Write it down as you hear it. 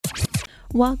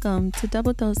Welcome to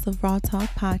Double Dose of Raw Talk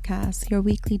Podcast, your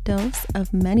weekly dose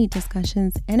of many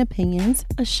discussions and opinions,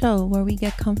 a show where we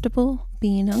get comfortable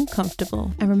being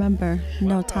uncomfortable. And remember,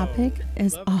 no topic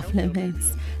is off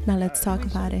limits. Now let's talk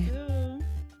about it.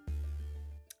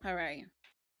 All right.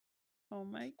 Oh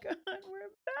my God, we're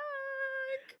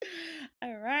back.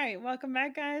 All right. Welcome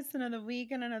back, guys, to another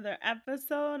week and another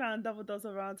episode on Double Dose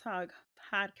of Raw Talk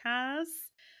Podcast.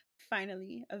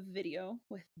 Finally, a video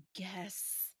with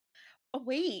guests. Oh,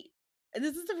 wait.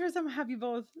 This is the first time I have you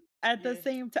both at the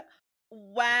same time.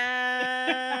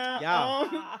 Wow.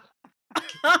 Yeah.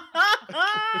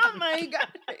 Oh my God.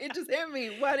 It just hit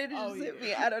me. Why did it just hit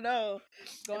me? I don't know.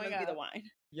 Going It must up. be the wine.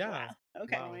 Yeah. Wow.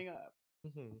 Okay. Wow. Going up.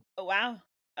 Mhm. Oh, wow.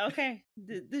 Okay.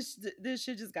 This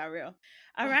shit just got real.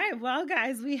 All right. Well,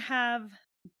 guys, we have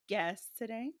guests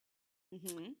today,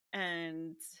 Mm-hmm.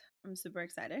 and I'm super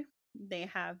excited. They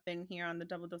have been here on the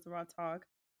Double Dose of Raw Talk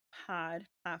pod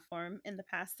platform in the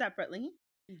past separately.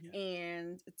 Mm-hmm.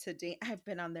 And today I've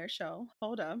been on their show.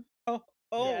 Hold up.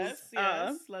 Yes.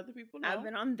 Let the people know. I've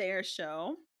been on their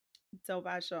show, Dope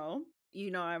Ass Show.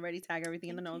 You know, I already tag everything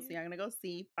in the Thank notes. So you. you're gonna go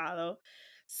see, follow,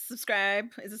 subscribe.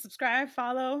 Is it subscribe,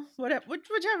 follow, whatever,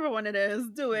 whichever one it is,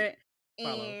 do it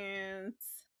Follow. and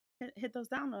hit those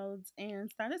downloads and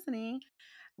start listening.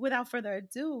 Without further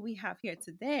ado, we have here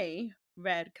today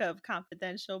Red Cup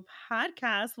Confidential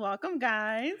Podcast. Welcome,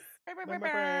 guys. Thank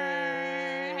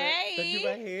you for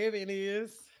Hey. having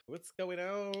us. What's going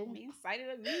on? I'm excited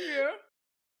to be here.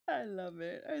 I love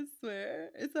it. I swear.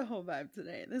 It's a whole vibe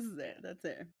today. This is it. That's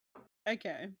it.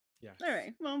 Okay. Yes. All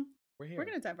right. Well, We're here. we're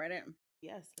going to dive right in.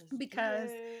 Yes. Because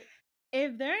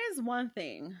if there is one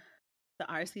thing the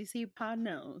RCC pod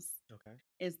knows, Okay.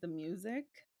 is the music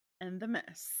and the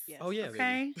mess. Yes. Oh, yeah.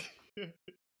 Okay. Baby.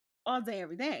 All day,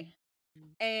 every day.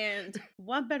 And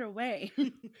what better way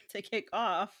to kick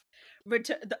off?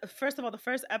 First of all, the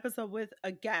first episode with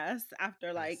a guest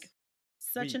after like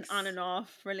such an Weeks. on and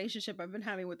off relationship I've been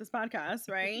having with this podcast,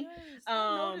 right? Yes.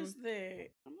 I noticed that.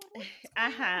 I'm like,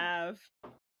 what's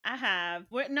I have.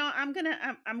 No, I'm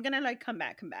gonna like come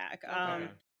back. Okay.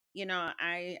 You know,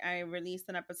 I released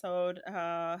an episode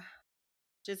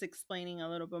just explaining a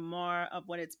little bit more of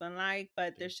what it's been like,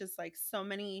 but there's just like so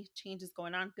many changes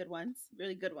going on, good ones,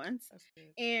 really good ones. That's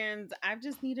good. And I've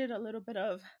just needed a little bit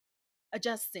of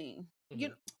adjusting. You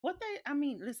know, what they I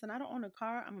mean, listen, I don't own a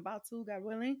car. I'm about to, God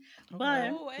willing. But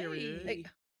Oh, Period. hey.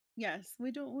 yes,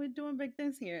 we're doing big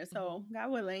things here. So God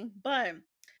willing. But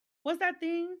what's that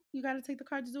thing you gotta take the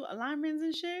car to do? Alignments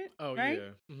and shit. Oh, right?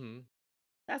 yeah. Mm-hmm.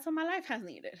 That's what my life has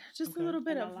needed. Just Okay. a little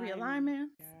bit An of alignment.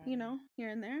 realignment, you Got know, here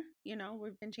and there. You know,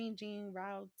 we've been changing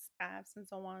routes, paths, and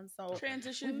so on. So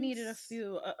Transitions. we've needed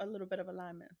a little bit of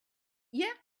alignment. Yeah,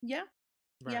 yeah,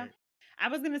 Right. yeah. I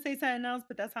was gonna say something else,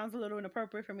 but that sounds a little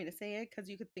inappropriate for me to say it because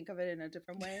you could think of it in a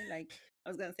different way. Like I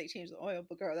was gonna say change the oil,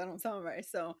 but girl, that don't sound right.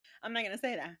 So I'm not gonna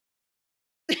say that.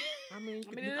 I mean,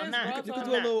 I mean, you, it you, is you raw could, you could talk.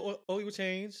 do a little oil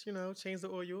change, change the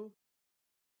oil.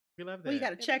 We love that. Well, you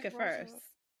gotta It check is it raw first. talk.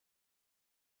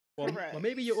 well, Correct.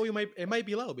 maybe your oil might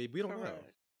be low, baby. We don't know.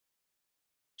 Correct.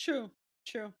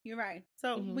 True. You're right.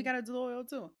 So we Mhm. gotta do the oil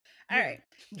too. All Yeah. right,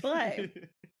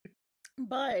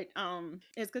 but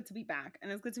it's good to be back,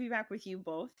 and it's good to be back with you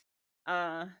both.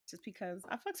 Just because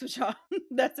I fucks with y'all.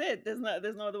 That's it. There's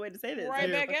no other way to say this. I Right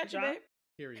just back fucks at with you, y'all. babe.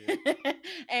 Period.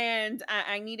 And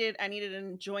I needed an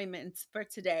enjoyment for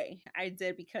today. I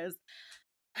did because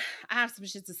I have some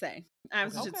shit to say. I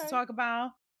have some shit to Okay. talk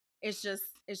about. It's just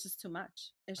too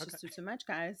much. It's Okay. just too much,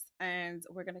 guys. And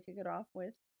we're gonna kick it off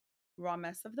with Raw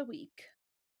Mess of the Week,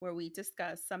 where we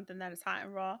discuss something that is hot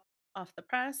and raw off the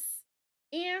press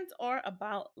and or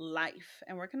about life.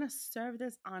 And we're gonna serve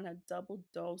this on a double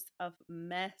dose of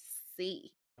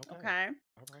messy. Okay.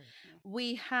 All right.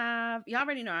 We have, you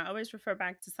already know, I always refer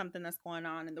back to something that's going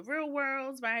on in the real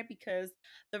world, right? Because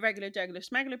the regular, jugular,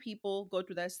 smuggler people go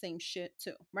through that same shit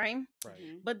too, right? Right.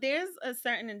 Mhm. But there's a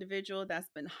certain individual that's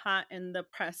been hot in the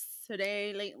press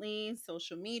today, lately,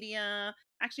 social media.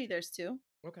 Actually, there's two.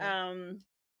 Okay.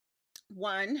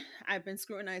 One, I've been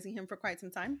scrutinizing him for quite some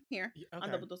time here on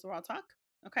Okay. Double Dose of Raw Talk.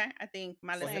 Okay. I think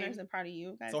my Same. listeners and part of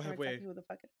you guys So know have we. exactly who the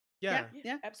fuck it is. Yeah.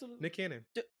 Yeah. Absolutely. Nick Cannon.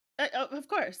 Of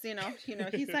course, he's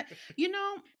like,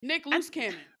 Nick Loose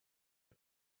Cannon.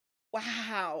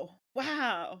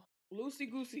 wow.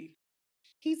 Loosey Goosey.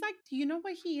 He's like, you know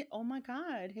what oh my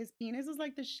God, his penis is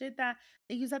like the shit that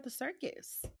they use at the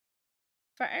circus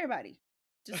for everybody.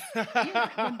 Just, when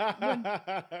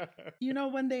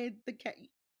the cat,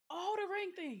 Oh, the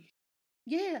ring thing.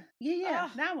 yeah,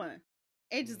 Ah. that one.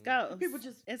 It just Mm. goes. People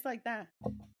just. It's like that.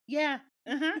 Yeah,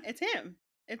 it's him.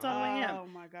 It's all the way him. Oh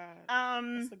my God.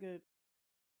 That's a good.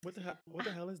 What the hell? What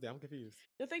the hell is that? I'm confused.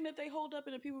 The thing that they hold up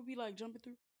and the people be like jumping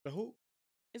through. The hoop?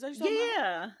 Is that what you're talking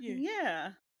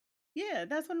about? Yeah.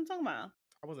 That's what I'm talking about.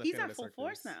 I wasn't a He's fan at of the full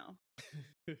force circus.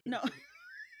 now. No.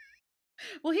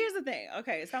 Well, here's the thing.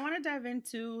 Okay, so I want to dive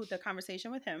into the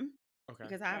conversation with him Okay.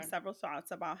 because I have Okay. several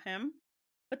thoughts about him.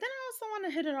 But then I also want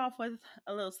to hit it off with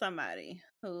a little somebody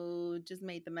who just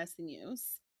made the messy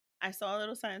news. I saw a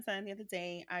little something the other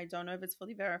day. I don't know if it's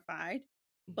fully verified,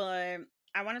 but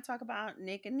I want to talk about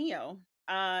Nick and Neo.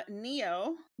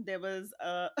 Neo, there was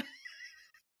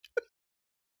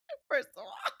first of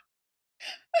all,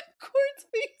 court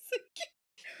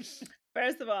speaks.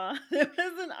 First of all, there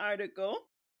was an article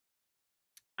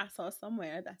I saw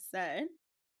somewhere that said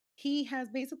he has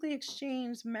basically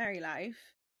exchanged married life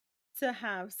to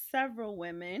have several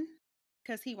women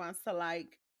because he wants to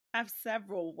like have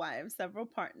several wives, several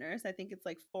partners. I think it's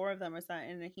like 4 of them or something,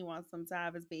 and he wants them to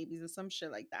have his babies or some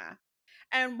shit like that.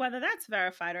 And whether that's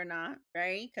verified or not,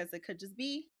 right? Because it could just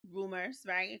be rumors,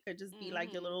 right? It could just be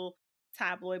like your Mhm. little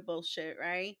tabloid bullshit,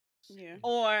 right? Yeah.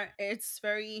 Or it's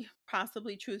very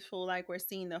possibly truthful, like we're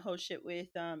seeing the whole shit with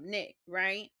Nick,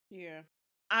 right? Yeah.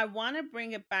 I want to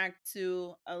bring it back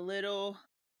to a little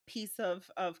piece of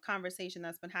conversation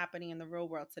that's been happening in the real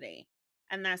world today.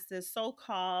 And that's this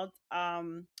so-called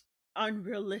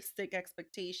unrealistic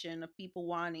expectation of people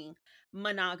wanting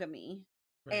monogamy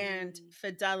Right. and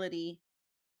fidelity.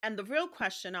 And the real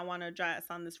question I want to address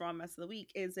on this Raw Mess of the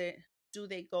Week is do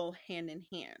they go hand in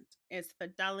hand? Is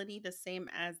fidelity the same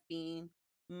as being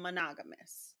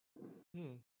monogamous?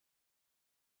 Hmm.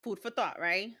 Food for thought,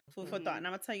 right? Food for thought. Mhm. And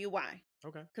I'm going to tell you why.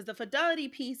 Okay. Because the fidelity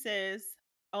piece is,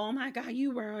 oh my God,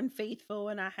 you were unfaithful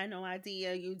and I had no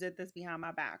idea you did this behind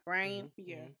my back, right?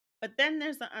 Yeah. But then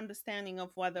there's the understanding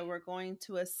of whether we're going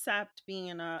to accept being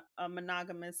in a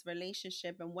monogamous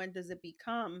relationship and when does it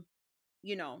become,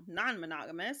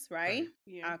 non-monogamous, right?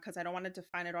 Yeah. Because I don't want to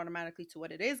define it automatically to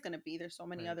what it is going to be. There's so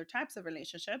many Right. other types of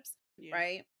relationships, Yeah.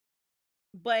 right?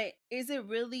 But is it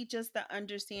really just the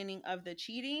understanding of the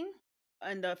cheating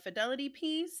and the fidelity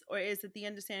piece, or is it the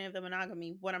understanding of the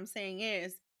monogamy? What I'm saying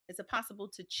is it possible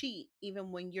to cheat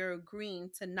even when you're agreeing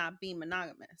to not be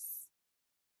monogamous?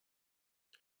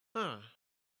 Huh.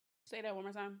 Say that one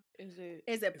more time. Is it?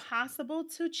 Is it possible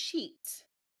to cheat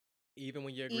Even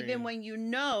when you're even agreeing when you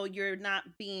know you're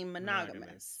not being monogamous.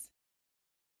 monogamous?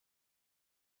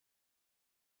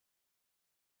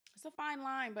 It's a fine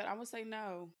line, but I would say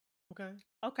no. Okay.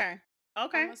 Okay. I'm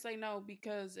Okay. gonna say no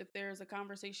because if there's a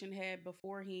conversation had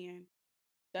beforehand,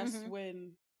 that's Mhm.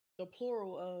 when the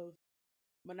plural of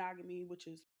monogamy, which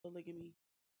is polygamy,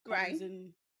 Right.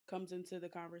 comes into the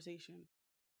conversation.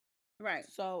 Right.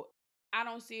 So I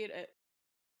don't see it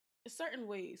certain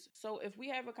ways. So if we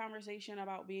have a conversation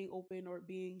about being open or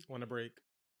being Want a break?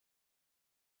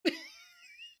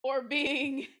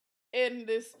 in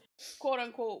this quote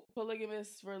unquote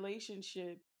polygamous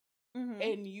relationship, Mhm.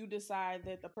 and you decide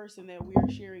that the person that we're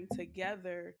sharing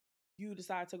together, you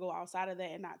decide to go outside of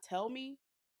that and not tell me,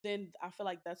 then I feel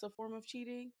like that's a form of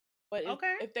cheating. But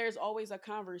Okay. if there's always a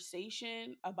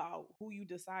conversation about who you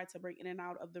decide to bring in and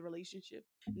out of the relationship,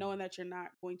 knowing that you're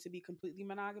not going to be completely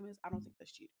monogamous, I don't think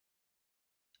that's cheating.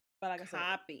 But like I said,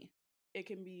 Copy. it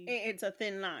can be. It's a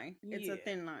thin line. It's a Yeah.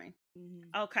 thin line.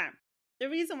 Mhm. Okay. The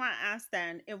reason why I asked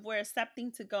then, if we're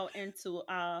accepting to go into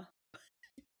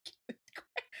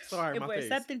Sorry, if my we're face.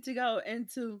 accepting to go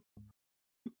into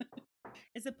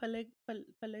is it polygamy?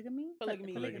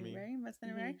 Polygamy. Polygamy. Right? Am I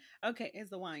saying it Mhm. right? Okay, it's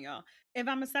the one, y'all. If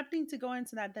I'm accepting to go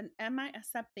into that, then am I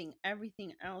accepting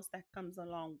everything else that comes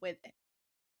along with it?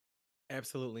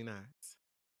 Absolutely not.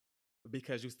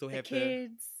 Because you still The have to.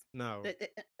 kids. No.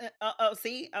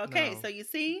 See? Okay, No. so you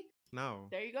see? No.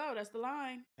 There you go. That's the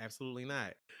line. Absolutely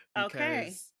not.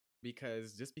 Okay.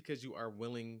 Because just because you are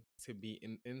willing to be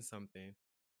in something,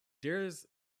 there's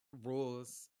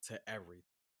rules to everything.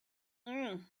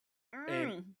 Mm.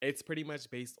 And Mm. it's pretty much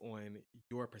based on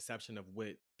your perception of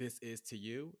what this is to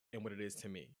you and what it is to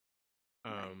me.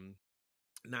 Right.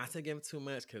 Not to give too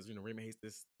much because Rima hates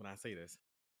this when I say this,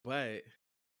 but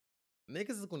niggas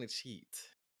is gonna cheat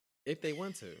if they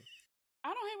want to.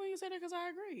 I don't hate when you say that because I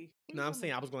agree. What are No, you I'm talking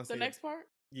saying I about? was gonna The say that. next part.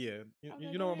 Yeah, Okay,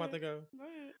 you know go where I'm about ahead. to go. Go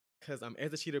ahead. Because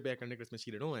as a cheater back, a nigga that's been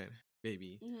cheated on,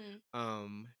 baby.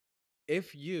 Mhm.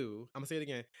 If you, I'm gonna say it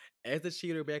again, as a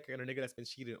cheater back and a nigga that's been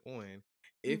cheated on,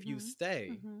 if you stay,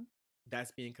 Mm-hmm.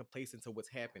 that's being complacent to what's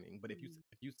happening. But if you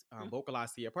Mm-hmm.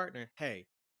 vocalize to your partner, hey,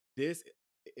 this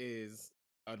is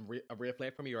a red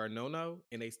flag for me or a no,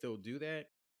 and they still do that,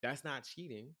 that's not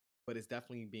cheating, but it's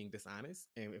definitely being dishonest.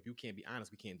 And if you can't be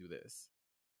honest, we can't do this.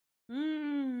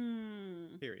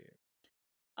 Mm. Period.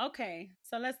 Okay,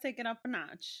 so let's take it up a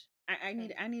notch.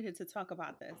 I needed to talk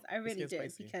about this. I It's really getting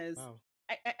did spicy. because Wow.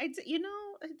 you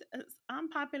know, it's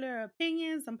unpopular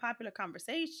opinions, unpopular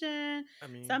conversation. I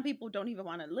mean, Some people don't even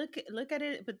want to look at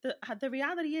it, but the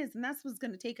reality is, and that's what's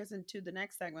going to take us into the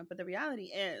next segment. But the reality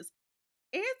is,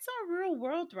 it's a real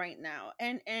world right now,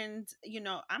 and you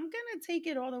know, I'm gonna take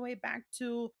it all the way back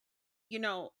to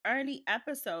early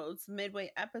episodes,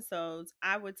 midway episodes.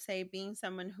 I would say being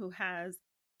someone who has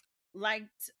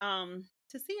liked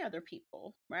to see other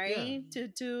people, yeah. right?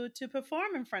 To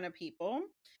perform in front of people.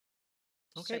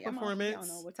 Okay, Shit, y'all know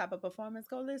performance. what type of performance.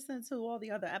 Go listen to all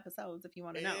the other episodes if you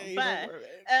want to know. Hey, But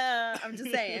I'm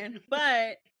just saying.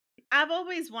 But I've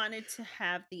always wanted to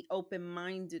have the open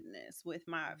mindedness with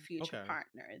my future Okay.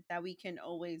 partner that we can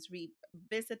always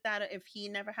revisit that if he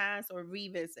never has, or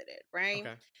revisit it, right?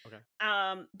 Okay.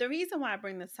 Okay. The reason why I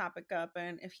bring this topic up,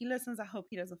 and if he listens, I hope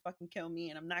he doesn't fucking kill me,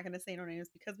 and I'm not gonna say no names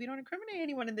because we don't incriminate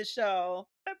anyone in this show.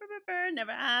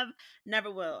 Never have,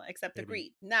 never will, except Baby,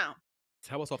 agreed. Now,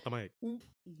 tell us off the mic.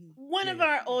 one Yeah, of yeah.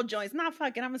 our old joints, not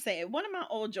fucking, I'm gonna say it, one of my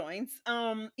old joints,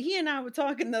 he and I were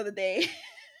talking the other day.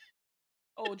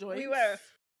 Old We joints. were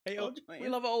Hey, old We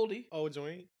joints. love an oldie. old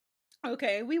joint.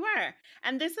 Okay, we were.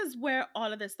 And this is where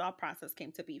all of this thought process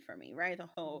came to be for me, right? The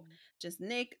whole just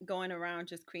Nick going around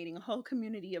just creating a whole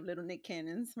community of little Nick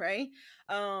Cannons, right?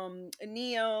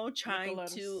 Neo trying to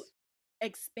Nicoletta's.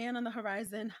 expand on the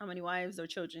horizon how many wives or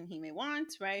children he may want,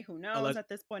 right? Who knows Alleg- at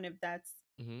this point if that's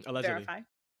Allegedly. verified.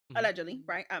 Mhm. Allegedly,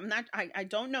 right? I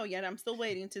don't know yet. I'm still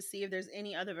waiting to see if there's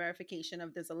any other verification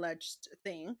of this alleged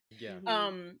thing. Yeah.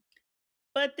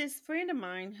 But this friend of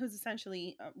mine, who's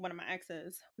essentially one of my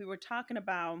exes, we were talking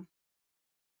about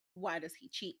why does he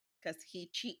cheat? Because he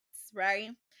cheats, right?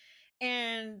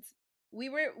 And we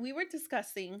were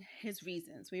discussing his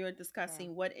reasons. We were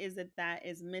discussing what is it that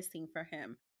is missing for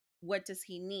him. What does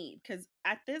he need? Because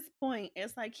at this point,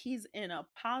 it's like he's in a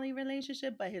poly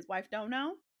relationship, but his wife don't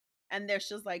know, and there's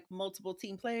just like multiple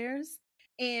team players.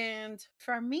 And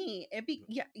for me, it be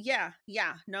yeah.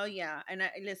 And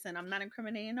listen, I'm not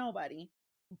incriminating nobody,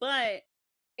 but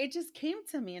it just came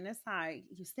to me, and it's like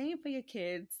you're staying for your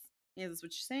kids. Is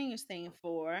what you're saying you're staying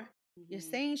for. You're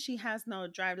saying she has no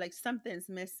drive, like something's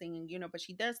missing, but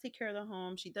she does take care of the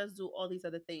home. She does do all these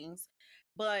other things,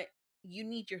 but you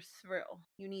need your thrill.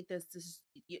 You need this,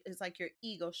 it's like your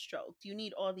ego stroked. You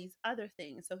need all these other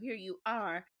things. So here you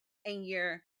are, and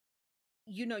you're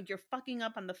fucking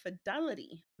up on the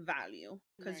fidelity value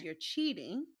because you're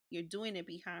cheating. You're doing it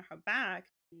behind her back.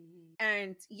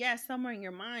 And yes, somewhere in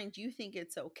your mind, you think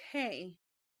it's okay,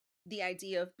 the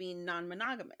idea of being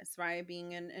non-monogamous, right?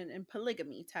 Being in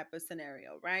polygamy type of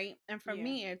scenario, right? And for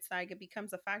me, it's like it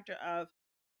becomes a factor of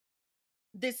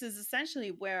this is essentially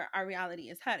where our reality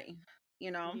is heading,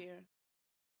 you know? Yeah.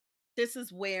 This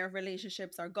is where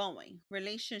relationships are going.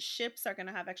 Relationships are going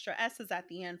to have extra S's at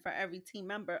the end for every team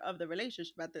member of the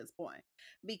relationship at this point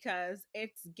because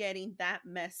it's getting that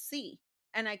messy.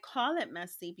 And I call it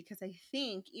messy because I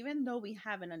think even though we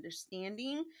have an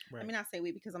understanding, Right. I mean, I say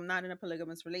we because I'm not in a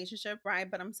polygamous relationship, right?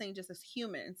 But I'm saying just as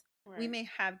humans, we may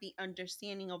have the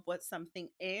understanding of what something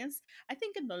is. I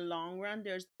think in the long run,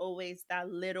 there's always that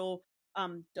little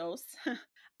dose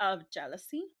of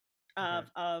jealousy, Okay.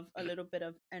 of a little bit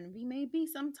of envy maybe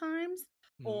sometimes,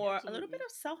 or a little bit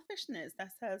of selfishness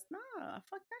that says, nah,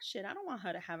 fuck that shit, I don't want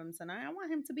her to have him tonight, I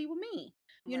want him to be with me,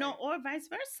 or vice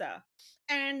versa.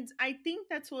 And I think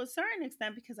that to a certain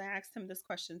extent, because I asked him this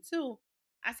question too,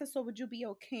 I said, so would you be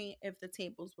okay if the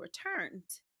tables were turned?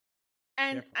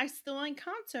 And I still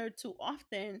encounter too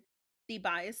often the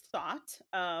biased thought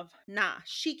of, nah,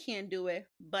 she can't do it,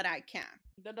 but I can.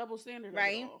 The double standard of it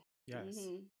Right? all. Yes.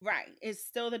 Right. It's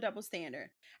still the double standard.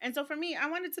 And so for me, I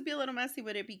wanted to be a little messy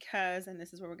with it because, and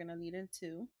this is where we're going to lead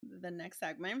into the next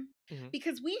segment,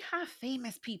 because we have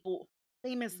famous people,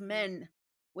 famous men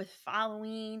with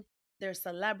following, their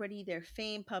celebrity, their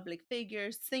fame, public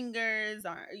figures, singers,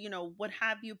 or, what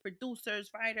have you, producers,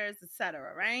 writers,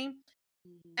 etc. Right?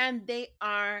 And they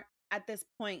are, at this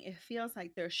point, it feels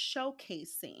like they're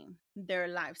showcasing their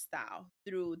lifestyle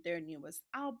through their newest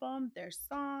album, their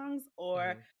songs,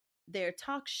 or their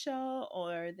talk show,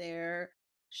 or their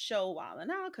show Wildin'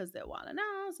 Out, because they're wildin'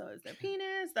 out, so is their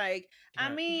penis. Like, I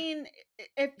Right. mean,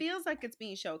 it feels like it's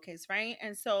being showcased, right?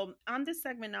 And so on this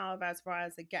segment now of As Far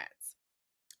As It Gets,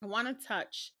 I want to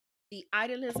touch the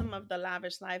idealism of the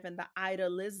lavish life and the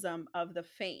idealism of the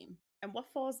fame and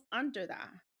what falls under that.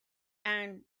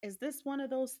 And is this one of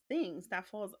those things that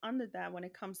falls under that when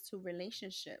it comes to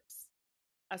relationships,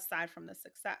 aside from the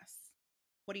success?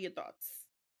 What are your thoughts?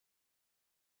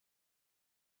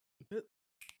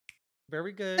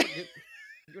 Very good.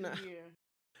 You're not. Yeah.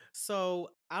 So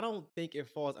I don't think it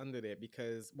falls under that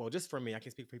because, well, just for me, I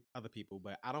can speak for other people,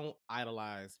 but I don't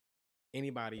idolize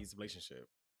anybody's relationship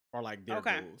or like their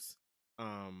Okay. goals.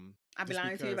 I'd be Just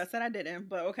lying to you if I because, said I didn't,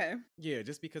 but okay. yeah,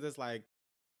 just because it's like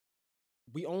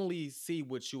we only see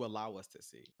what you allow us to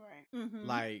see. Right. Mm-hmm.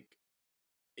 Like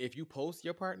if you post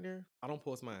your partner, I don't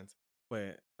post mine,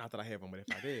 but not that I have one, but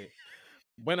if I did,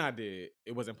 when I did,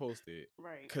 it wasn't posted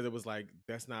Right. because it was like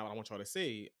that's not what I want y'all to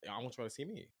see. I want y'all to see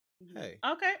me. Mhm. Hey,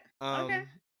 Okay. Okay.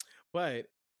 but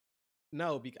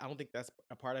no, I don't think that's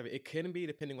a part of it. It can be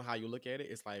depending on how you look at it.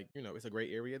 It's like it's a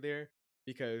gray area there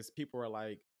because people are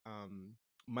like,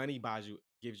 money buys you,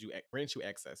 grants you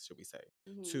access, should we say,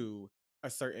 Mhm. to a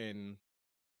certain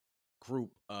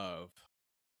group of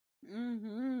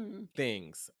Mm-hmm.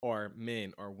 things or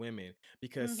men or women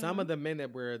because some Mm-hmm. of the men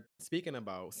that we're speaking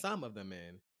about, some of the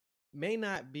men may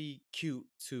not be cute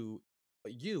to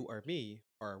you or me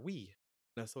or we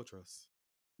nosotros.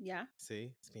 Yeah.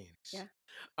 See, Spanish. Yeah.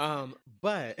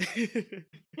 But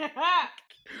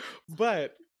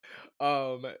but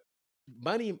um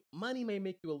money may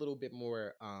make you a little bit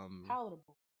more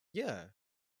Palatable. yeah,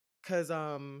 cuz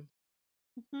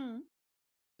Mm-hmm.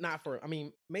 not for, I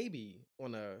mean, maybe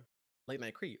on a late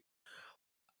night creep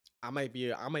I might be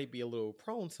a little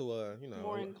prone to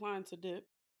More inclined to dip.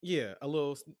 yeah, a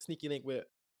little sneaky link with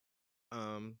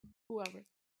um Whoever.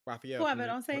 Raphael Whoever,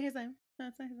 don't say his name.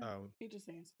 Don't say his name. He just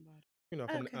saying somebody.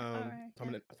 From Okay. All right.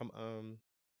 Yeah. from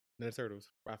Ninja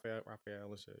Turtles, Raphael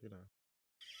and shit,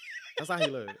 That's how he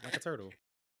look, like a turtle.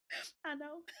 I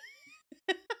know.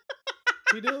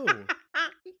 He do.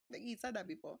 He said that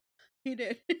before. He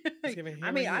did. He's giving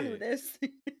I mean, I knew hammerhead. this.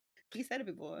 He said it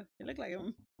before. He looked like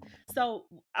him. So,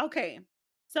 okay.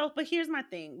 So, but here's my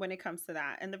thing when it comes to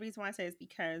that. And the reason why I say is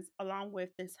because along with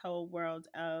this whole world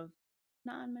of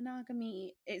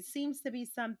non-monogamy, it seems to be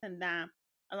something that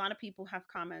a lot of people have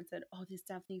commented, oh, this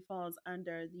definitely falls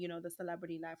under, the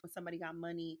celebrity life. When somebody got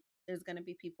money, there's going to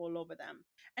be people all over them.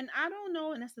 And I don't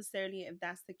know necessarily if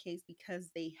that's the case because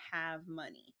they have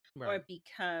money Right. or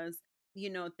because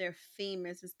they're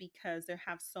famous. Is because they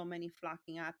have so many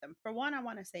flocking at them. For one, I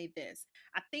want to say this.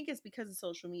 I think it's because of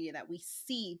social media that we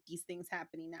see these things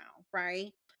happening now,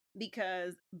 right?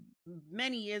 Because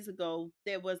many years ago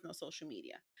there was no social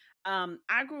media.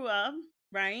 I grew up,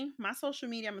 right? My social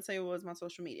media, I'm gonna tell you what was my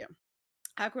social media.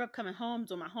 I grew up coming home,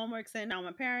 doing my homework, sitting down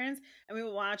with my parents, and we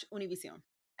would watch Univision.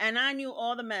 And I knew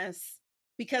all the mess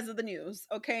because of the news,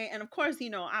 okay? And of course,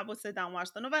 I would sit down and watch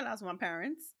the novelas with my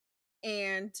parents.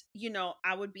 And,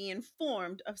 I would be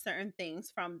informed of certain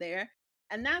things from there.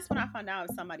 And that's when I found out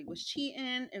if somebody was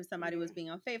cheating, if somebody was being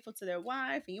unfaithful to their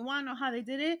wife. And you want to know how they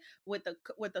did it? With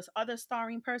the other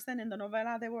starring person in the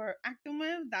novela they were acting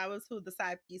with. That was who the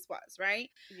side piece was, right?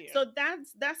 Yeah. So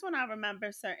that's when I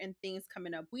remember certain things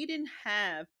coming up. We didn't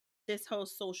have this whole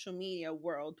social media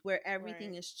world where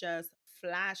everything Right. is just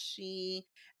flashy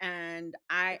and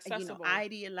Accessible.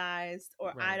 idealized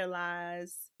or Right.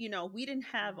 idolized. We didn't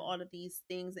have all of these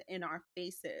things in our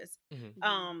faces.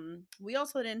 Mhm. We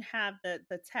also didn't have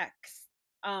the text,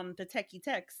 the techie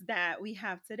text that we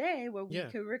have today where we Yeah.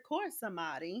 could record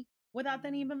somebody without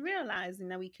them even realizing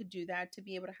that we could do that to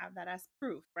be able to have that as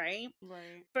proof, right?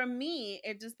 Right. For me,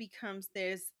 it just becomes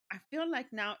this. I feel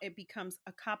like now it becomes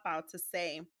a cop out to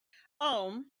say,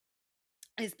 oh,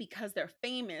 it's because they're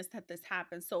famous that this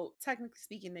happens. So technically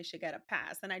speaking, they should get a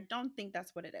pass. And I don't think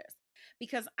that's what it is.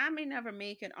 Because I may never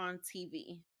make it on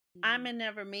TV. I may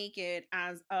never make it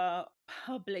as a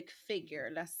public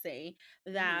figure, let's say,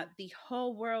 that the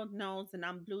whole world knows and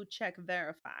I'm blue check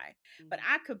verified. But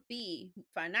I could be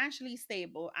financially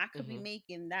stable. I could be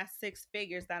making that six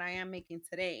figures that I am making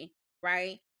today,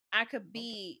 right? I could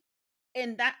be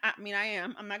in that. I mean, I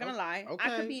am. I'm not going to lie. I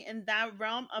could Okay. be in that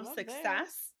realm of Love that.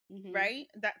 success, right?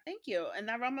 Thank you. In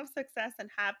that realm of success and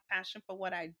have passion for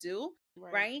what I do,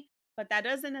 right? But that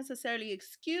doesn't necessarily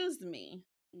excuse me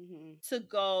to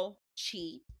go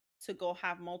cheat, to go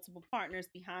have multiple partners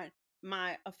behind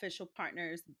my official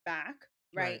partner's back,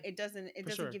 right? Right. It doesn't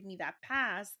For sure. give me that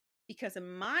pass because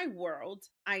in my world,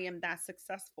 I am that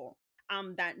successful.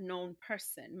 I'm that known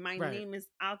person. My Right. name is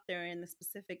out there in the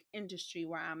specific industry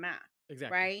where I'm at,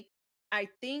 Exactly. right? I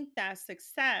think that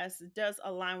success does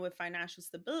align with financial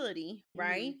stability,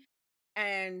 right?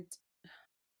 And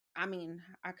I mean,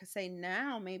 I could say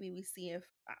now maybe we see if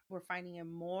we're finding it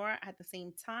more at the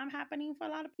same time happening for a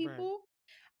lot of Right. people.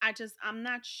 I'm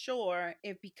not sure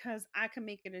if because I can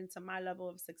make it into my level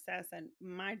of success and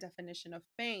my definition of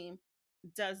fame,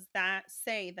 does that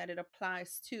say that it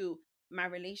applies to my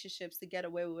relationships to get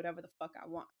away with whatever the fuck I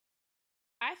want?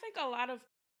 I think a lot of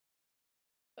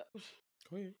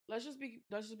Go ahead. let's just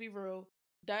be real.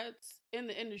 that's in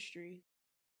the industry,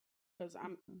 because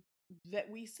I'm that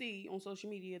we see on social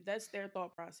media, that's their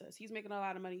thought process. He's making a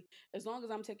lot of money. As long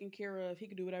as I'm taken care of, he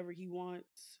can do whatever he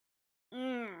wants.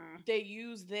 They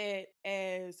use that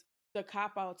as the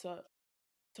cop out to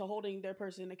holding their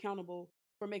person accountable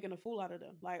for making a fool out of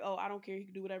them. Like, oh, I don't care. He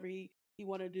can do whatever he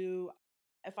want to do.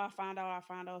 If I find out, I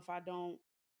find out. If I don't,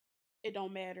 it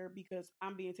don't matter because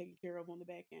I'm being taken care of on the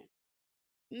back end.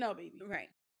 No, baby. Right.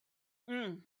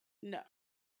 No,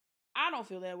 I don't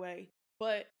feel that way.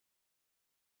 But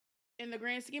in the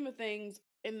grand scheme of things,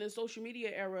 in the social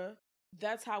media era,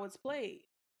 that's how it's played.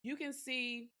 You can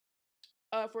see,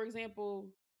 for example,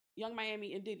 Young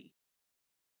Miami and Diddy.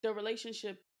 The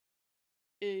relationship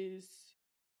is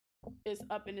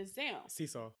up and it's down.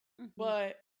 Seesaw.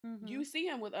 But you see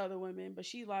him with other women, but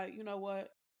she's like, you know what?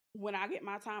 When I get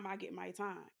my time, I get my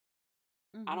time.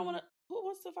 I don't want to. Who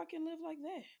wants to fucking live like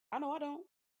that? I know I don't.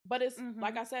 But it's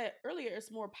like I said earlier,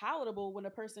 it's more palatable when a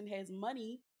person has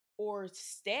money or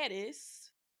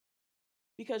status,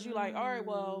 because you're like, all right,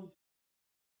 well,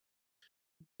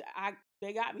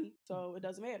 they got me, so it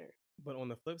doesn't matter. But on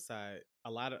the flip side,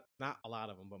 not a lot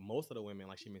of them, but most of the women,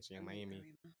 like she mentioned in Miami,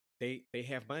 they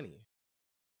have money.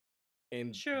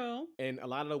 And true. And a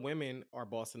lot of the women are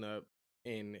bossing up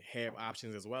and have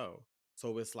options as well.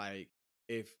 So it's like,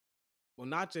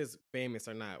 not just famous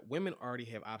or not, women already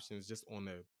have options just on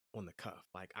the cuff.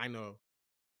 Like, I know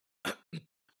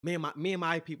me and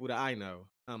my people that I know,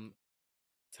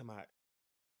 to my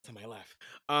left,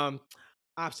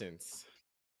 options,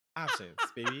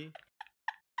 baby,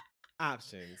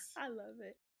 options. I love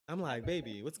it. I'm like,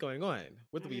 baby, what's going on?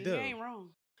 What do we do? You ain't wrong.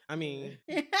 I mean,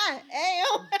 okay,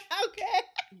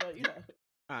 but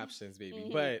options,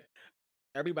 baby. But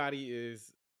everybody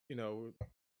is,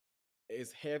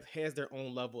 has their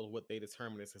own level of what they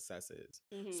determine as success is.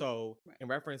 So in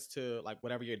reference to like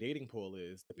whatever your dating pool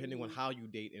is, depending on how you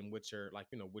date and what you're like,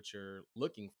 what you're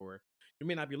looking for, you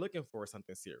may not be looking for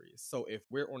something serious. So if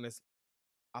we're on this,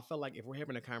 I feel like if we're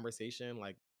having a conversation,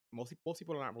 like most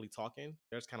people are not really talking,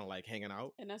 they're just kind of like hanging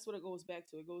out. And that's what it goes back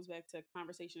to. It goes back to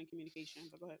conversation and communication.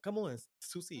 But go ahead. Come on,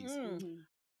 2 C's.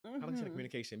 Conversation and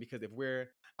communication, because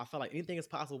I feel like anything is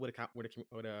possible with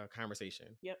a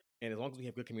conversation. Yep. And as long as we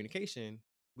have good communication,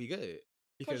 we good.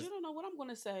 Because you don't know what I'm going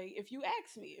to say. If you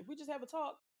ask me, if we just have a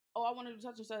talk, oh, I want to do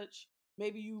such and such,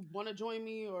 maybe you want to join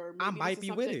me, or maybe I might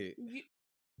be with it,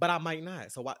 but I might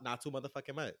not. So not too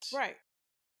motherfucking much. Right.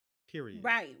 Period.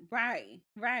 Right.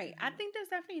 I think there's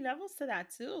definitely levels to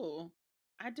that too.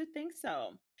 I do think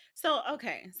so. So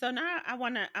okay, so now I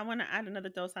wanna add another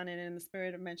dose on it in the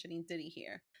spirit of mentioning Diddy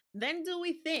here. Then do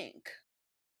we think,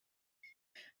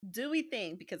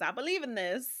 because I believe in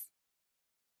this,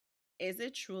 is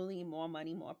it truly more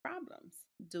money, more problems?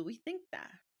 Do we think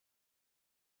that?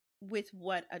 With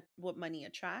what money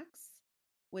attracts,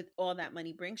 with all that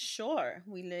money brings, sure,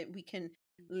 we can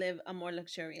live a more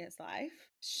luxurious life.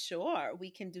 Sure,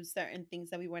 we can do certain things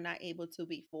that we were not able to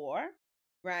before,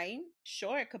 right?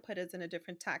 Sure, it could put us in a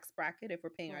different tax bracket if we're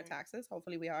paying our taxes.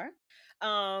 Hopefully we are.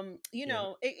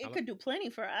 It could do plenty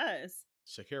for us.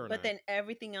 Shakira, but then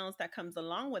everything else that comes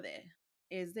along with it,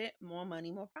 is it more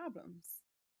money, more problems?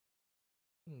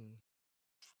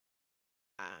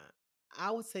 I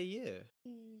would say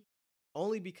yeah.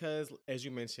 Only because, as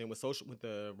you mentioned, with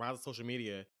the rise of social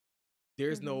media,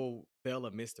 there's no veil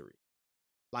of mystery.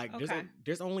 Like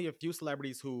there's only a few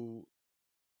celebrities who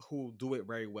do it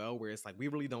very well, where it's like we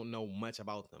really don't know much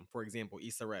about them. For example,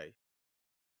 Issa Rae.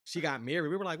 She got married.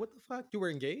 We were like, what the fuck? You were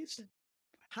engaged?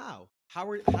 How? How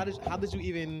did you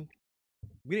even?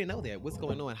 We didn't know that. What's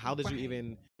going on? How did you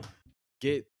even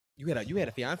get? You had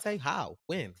a fiance? How?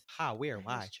 When? How? Where?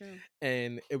 Why?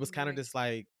 And it was kind of just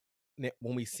like,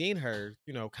 when we seen her,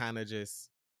 kind of just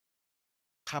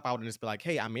pop out and just be like,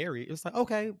 "Hey, I'm married." It was like,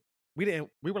 okay, we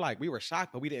were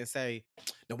shocked, but we didn't say,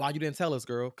 "No, why you didn't tell us,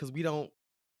 girl?" Because we don't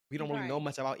really know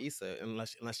much about Issa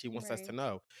unless she wants us to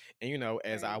know. And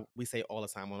as we say all the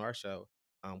time on our show,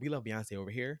 we love Beyonce over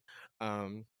here.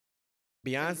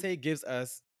 Beyonce gives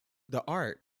us the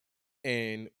art,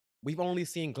 and we've only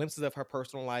seen glimpses of her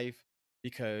personal life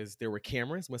because there were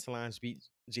cameras when Solange beat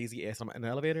Jay-Z ass on an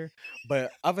elevator.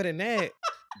 But other than that,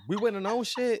 we wouldn't have known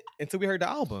shit until we heard the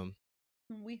album.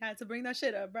 We had to bring that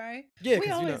shit up, right? Yeah, we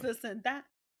always listen. That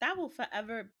will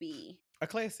forever be a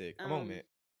classic, a moment.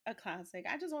 A classic.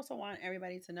 I just also want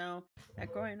everybody to know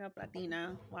that growing up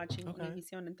Latina, watching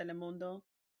Univision and Telemundo,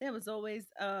 there was always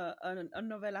a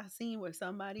novela scene where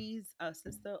somebody's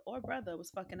sister or brother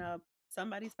was fucking up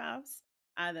somebody's spouse,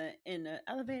 either in the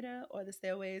elevator or the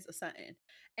stairways or something.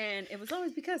 And it was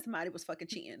always because somebody was fucking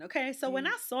cheating, okay? So when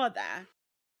I saw that,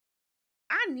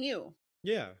 I knew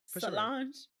Yeah, for sure.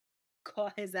 Solange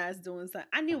caught his ass doing something.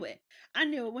 I knew it. I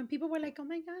knew it when people were like, "Oh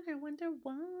my god, I wonder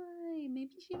why.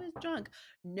 Maybe she was drunk."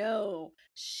 No,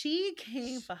 she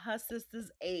came for her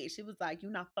sister's aid. She was like,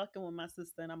 "You're not fucking with my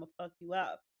sister, and I'm gonna fuck you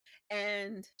up."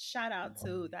 And shout out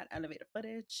to that elevator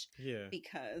footage Yeah,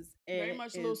 because Very it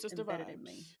much little is sister embedded in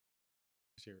me. vibes.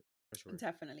 for sure. For sure.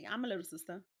 Definitely, I'm a little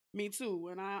sister. Me too.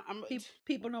 And I'm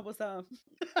People know what's up.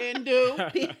 and do.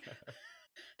 Pe-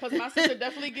 Because my sister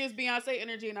definitely gives Beyonce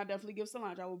energy, and I definitely give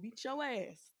Solange. I will beat your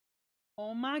ass.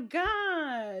 Oh my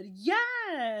God.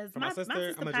 Yes. For my My sister,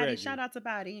 sister I'ma Patty, drag shout you. out to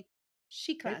Patty.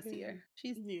 She Hey, classier.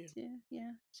 She's Yeah.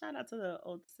 yeah. Shout out to the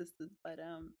older sisters. But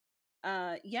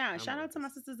yeah, I'm shout out to my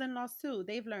oldest. sisters in laws too.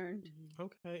 They've learned.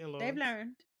 Okay, in They've laws.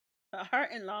 learned. Her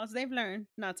in-laws, they've learned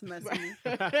not to mess with me.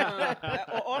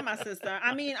 Right. Or my sister.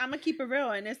 I mean, I'm gonna keep it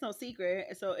real, and it's no secret.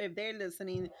 So if they're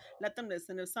listening, let them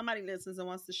listen. If somebody listens and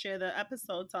wants to share the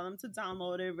episode, tell them to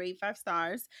download it, rate 5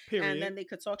 stars, and then Period. they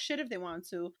could talk shit if they want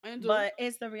to. And do. But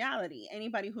it's the reality.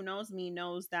 Anybody who knows me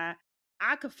knows that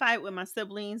I could fight with my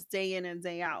siblings day in and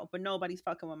day out, but nobody's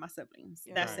fucking with my siblings.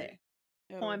 Yeah, That's right.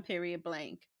 it. Point period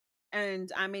blank.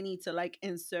 And I may need to like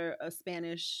insert a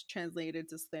Spanish translated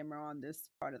disclaimer on this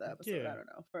part of the episode. Yeah, I don't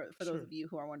know. For those sure. of you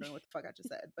who are wondering what the fuck I just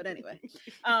said. But anyway,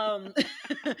 I'm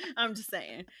just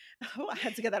saying. Oh, I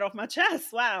had to get that off my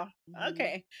chest. Wow.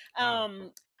 Okay.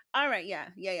 Wow. All right, yeah.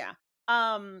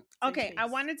 Okay, I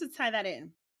pace. wanted to tie that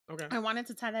in. Okay. I wanted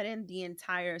to tie that in the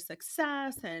entire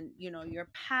success and, your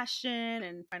passion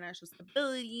and financial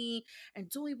stability and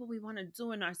doing what we want to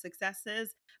do in our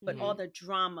successes, but all the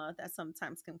drama that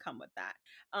sometimes can come with that.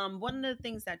 One of the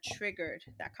things that triggered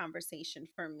that conversation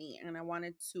for me, and I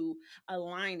wanted to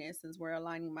align it since we're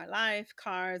aligning my life,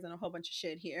 cars, and a whole bunch of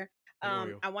shit here.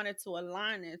 Loyal. I wanted to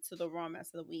align it to the raw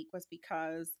mess of the week was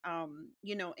because,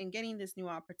 in getting this new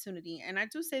opportunity, and I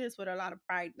do say this with a lot of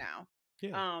pride now.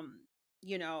 Yeah.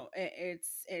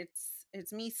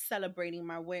 It's me celebrating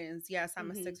my wins. Yes, I'm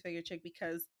a Mhm. 6-figure chick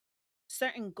because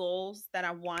certain goals that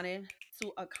I wanted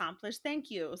to accomplish,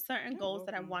 thank you, certain You're goals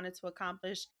that I welcome. wanted to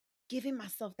accomplish, giving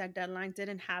myself that deadline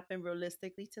didn't happen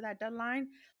realistically to that deadline,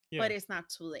 Yeah. but it's not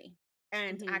too late.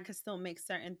 And I Mhm. could still make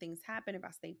certain things happen if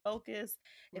I stay focused,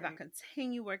 if I Right.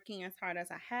 continue working as hard as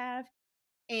I have.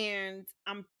 And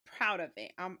I'm proud of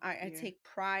it. I Yeah. take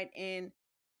pride in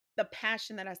the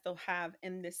passion that I still have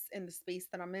in the space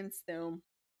that I'm in still,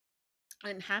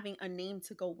 and having a name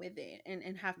to go with it,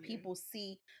 and have Yeah. people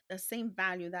see the same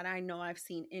value that I know I've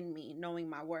seen in me, knowing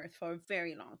my worth for a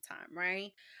very long time,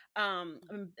 right?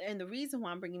 And the reason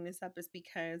why I'm bringing this up is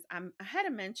because I had to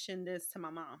mention this to my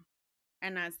mom.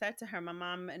 And I said to her, my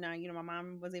mom and I, my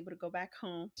mom was able to go back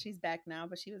home. She's back now,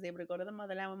 but she was able to go to the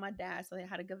motherland with my dad. So they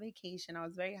had a good vacation. I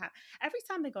was very happy. Every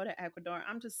time they go to Ecuador,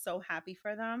 I'm just so happy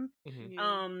for them. Mhm.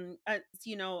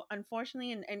 Yeah.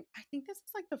 Unfortunately, and I think this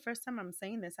is like the first time I'm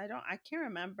saying this. I can't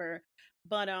remember,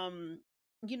 but all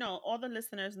the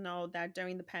listeners know that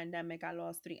during the pandemic, I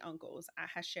lost 3 uncles. I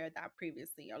had shared that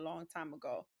previously a long time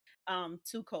ago,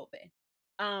 to COVID.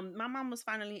 My mom was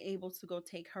finally able to go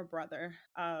take her brother,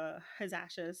 his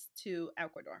ashes to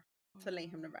Ecuador to lay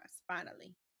him to rest,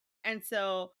 finally. And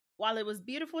so while it was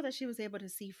beautiful that she was able to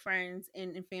see friends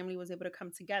and family was able to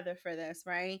come together for this,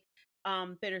 right?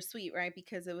 Bittersweet, right?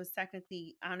 Because it was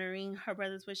technically honoring her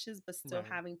brother's wishes, but still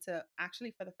Right. having to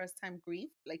actually for the first time grieve,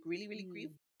 like really, really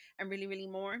grieve and really, really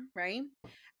mourn, right?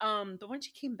 But when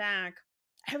she came back,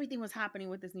 everything was happening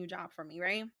with this new job for me,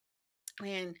 right?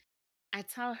 And I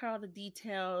tell her all the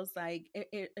details. Like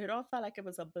it all felt like it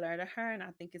was a blur to her. And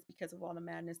I think it's because of all the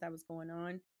madness that was going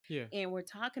on. Yeah. And we're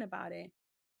talking about it.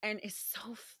 And it's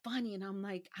so funny. And I'm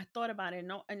like, I thought about it.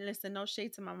 No, and listen, no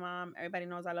shade to my mom. Everybody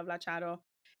knows I love La Charo.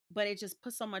 But it just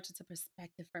put so much into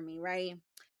perspective for me, right?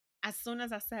 As soon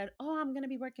as I said, "Oh, I'm gonna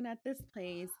be working at this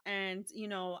place," and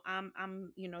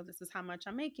this is how much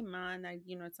I'm making, man.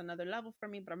 It's another level for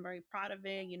me, but I'm very proud of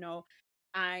it.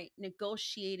 I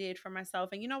negotiated for myself,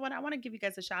 and you know what? I want to give you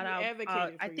guys a shout You out.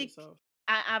 advocated I for think yourself.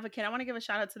 I advocate. I want to give a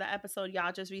shout out to the episode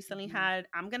y'all just recently Mhm. had.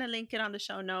 I'm gonna link it on the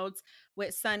show notes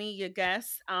with Sunny, your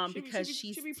guest, because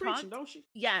She she's be preaching, talked. don't she?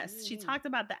 Yes, she Mhm. talked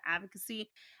about the advocacy,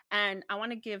 and I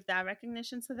want to give that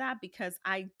recognition to that because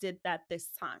I did that this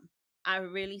time. I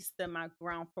really stood my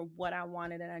ground for what I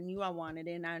wanted, and I knew I wanted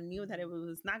it, and I knew that it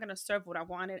was not going to serve what I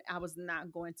wanted. I was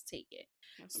not going to take it.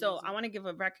 That's So amazing. I want to give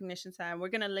a recognition to that. And we're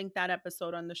going to link that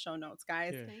episode on the show notes,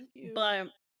 guys. Yeah. Thank you.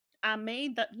 But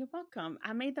you're welcome.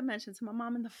 I made the mention to my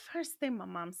mom, and the first thing my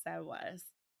mom said was,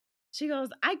 she goes,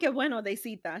 "Ay, qué bueno,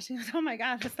 Deicita." She goes, "Oh my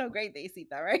God, that's so great,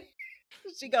 Deicita," right?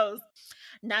 She goes,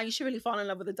 "Now you should really fall in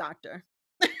love with a doctor."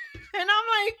 And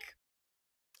I'm like,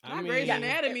 I Not mean, Grey's Yeah.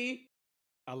 Anatomy.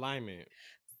 alignment.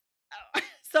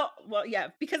 So, well, yeah,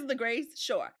 because of the grades,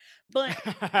 sure. But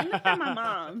I looked at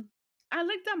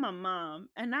my mom.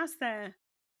 And I said,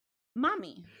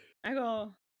 Mommy, I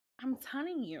go, I'm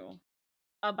telling you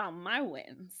about my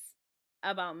wins,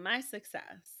 about my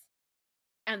success.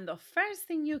 And the first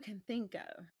thing you can think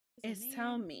of is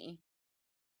tell me,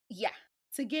 yeah,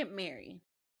 to get married,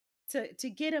 to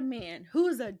get a man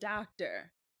who's a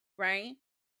doctor, right?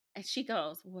 And she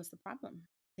goes, what's the problem?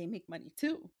 They make money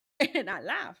too. And I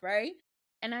laugh, right?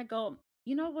 And I go,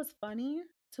 you know what's funny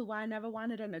to why I never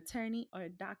wanted an attorney or a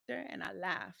doctor? And I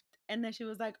laughed. And then she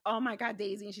was like, oh my God,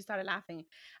 Daisy. And she started laughing.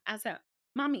 I said,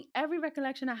 Mommy, every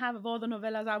recollection I have of all the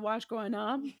novellas I watched growing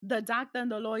up, the doctor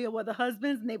and the lawyer were the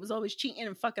husbands, and they was always cheating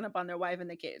and fucking up on their wife and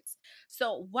the kids.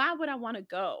 So why would I want to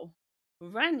go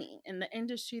running in the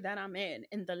industry that I'm in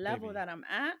the level Baby. that I'm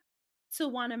at, to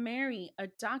want to marry a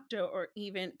doctor or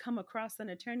even come across an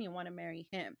attorney and want to marry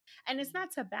him? And it's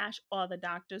not to bash all the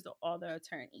doctors or all the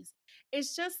attorneys.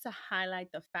 It's just to highlight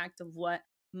the fact of what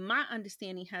my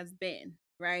understanding has been,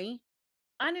 right?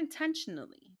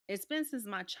 Unintentionally. It's been since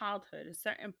my childhood, a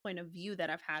certain point of view that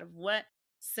I've had of what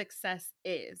success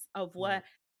is, of what Right.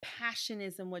 passion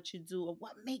is and what you do, of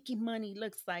what making money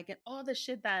looks like, and all the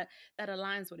shit that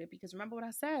aligns with it. Because remember what I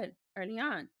said early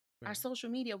on, our Right. social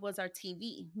media was our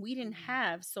TV. We didn't Mhm.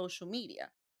 have social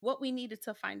media. What we needed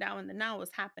to find out in the now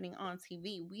was happening on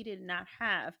TV. We did not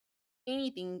have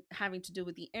anything having to do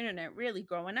with the internet really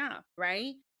growing up,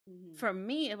 right? Mhm. For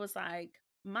me, it was like,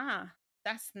 Ma,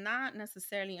 that's not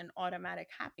necessarily an automatic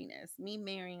happiness. Me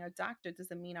marrying a doctor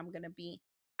doesn't mean I'm going to be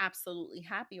absolutely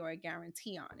happy or a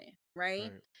guarantee on it,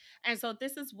 right? Right. And so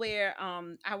this is where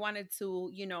I wanted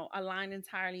to, align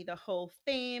entirely the whole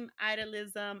fame,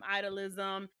 idolism,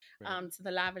 Right. to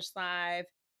the lavish life,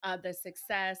 the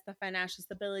success, the financial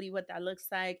stability, what that looks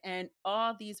like, and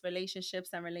all these relationships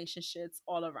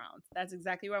all around. That's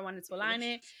exactly where I wanted to align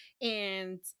it.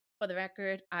 And for the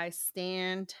record, I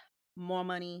stand more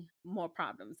money, more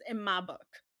problems in my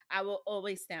book. I will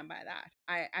always stand by that.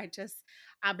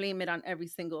 I blame it on every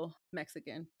single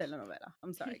Mexican telenovela.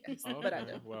 I'm sorry, guys, Oh, but I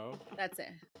okay. do. Well, That's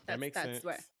it. that makes sense.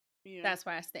 Yeah. That's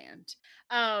where I stand.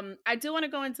 I do want to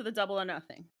go into the double or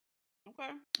nothing. Okay.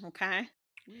 Okay.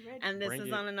 We ready. And this Bring is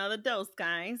it. on another dose,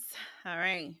 guys. All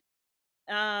right.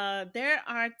 There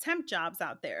are temp jobs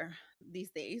out there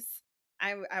these days.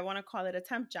 I want to call it a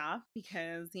temp job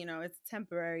because, it's a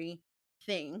temporary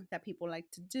thing that people like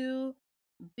to do,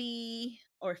 be,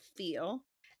 or feel.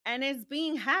 And it's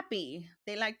being happy.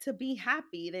 They like to be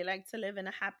happy. They like to live in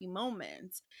a happy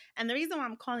moment. And the reason why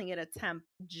I'm calling it a temp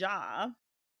job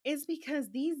is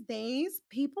because these days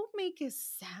people make it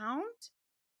sound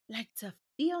like to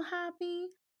feel happy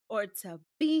or to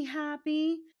be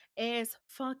happy is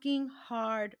fucking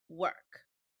hard work.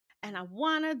 And I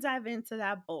want to dive into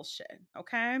that bullshit,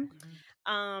 okay?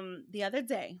 The other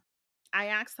day, I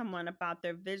asked someone about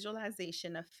their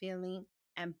visualization of feeling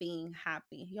and being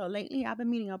happy. Yo, lately I've been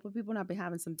meeting up with people and I've been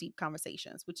having some deep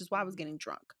conversations, which is why I was getting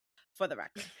drunk, for the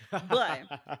record. But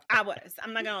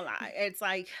I'm not gonna lie. It's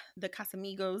like the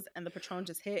Casamigos and the Patron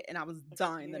just hit and I was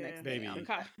dying the next day. Baby.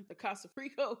 The Casa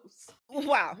Fricos.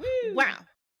 Wow. Woo.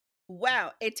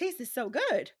 Wow. It tasted so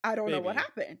good. I don't know what Baby.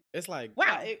 happened. It's like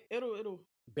Wow. It'll.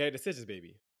 bad decisions,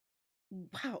 baby.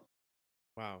 Wow.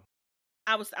 Wow.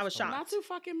 I was So shocked. Not too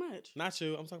fucking much. Not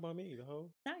you. I'm talking about me, the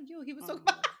whole. Not you. He was Oh.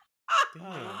 so Damn.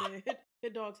 My bad.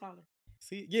 Hit dogs holler.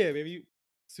 See, yeah, baby.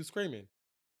 Sue screaming.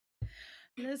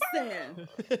 Listen.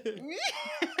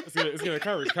 It's gonna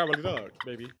encourage cowardly dog,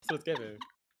 baby. So it's given.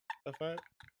 The fuck?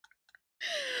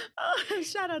 Oh,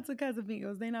 shout out to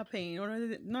Casamigos. They're not paying,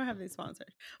 nor have they sponsored.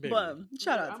 Baby. But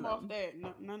shout out to I'm them. off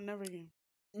that. No, never again.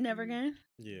 Never again.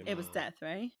 Yeah. It was nah. death,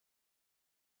 right?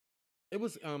 It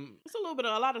was It's a little bit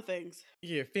of a lot of things.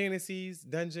 yeah, fantasies,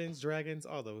 dungeons, dragons,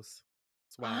 all those.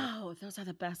 It's wild. Oh, those are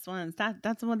the best ones.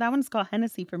 That's one. That one's called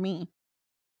Hennessy for me.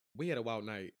 We had a wild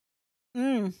night.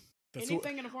 Mm.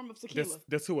 Anything in the form of tequila.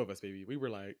 The two of us, baby. We were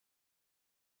like,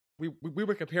 we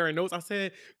were comparing notes. I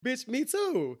said, "Bitch, me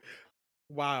too."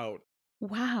 Wild.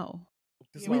 Wow.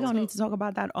 This Yeah, We why gonna I need to talk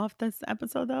about that off this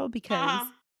episode though, because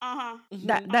was-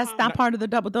 that's not part of the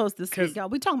double dose this 'Cause- week, y'all.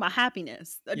 We talking about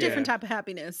happiness, a different Yeah. type of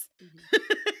happiness.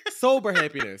 sober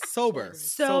happiness. Sober.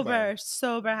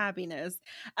 Sober happiness.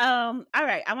 All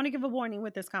right. I want to give a warning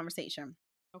with this conversation.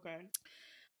 Okay.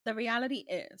 The reality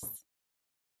is,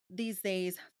 these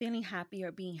days, feeling happy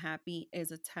or being happy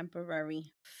is a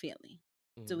temporary feeling.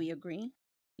 Do Mhm. we agree?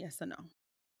 Yes or no?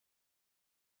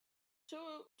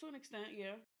 To an extent,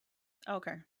 yeah.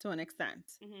 Okay, to an extent.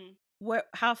 Mm-hmm.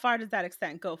 How far does that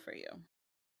extent go for you?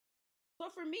 So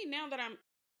for me, now that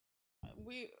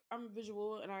I'm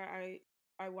visual and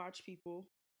I watch people,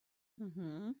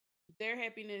 Mm-hmm. their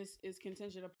happiness is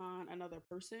contingent upon another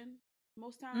person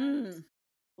most times.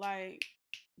 Like,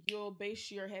 you'll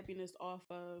base your happiness off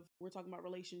of, we're talking about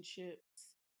relationships,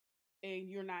 and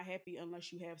you're not happy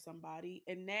unless you have somebody,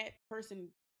 and that person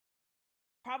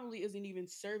probably isn't even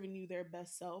serving you their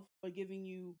best self, but giving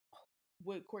you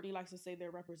what Courtney likes to say,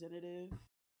 their representative.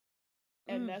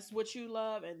 And that's what you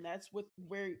love, and that's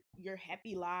where your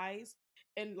happy lies.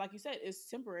 And like you said, it's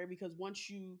temporary, because once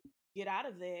you get out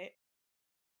of that,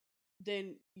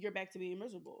 then you're back to being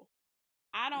miserable.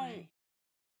 I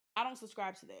don't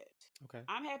subscribe to that. Okay.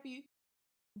 I'm happy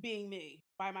being me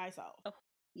by myself. Oh,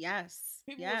 yes.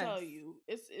 People will tell you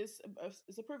it's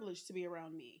a privilege to be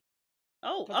around me.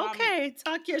 Oh, okay.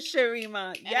 Talk your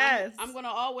Sharima. Yes. I'm gonna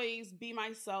always be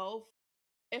myself.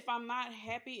 If I'm not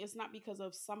happy, it's not because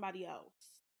of somebody else.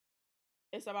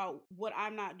 It's about what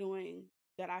I'm not doing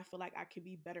that I feel like I could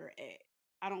be better at.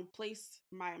 I don't place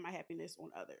my happiness on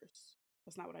others.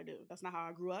 That's not what I do. That's not how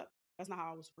I grew up. That's not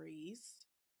how I was raised.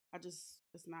 That's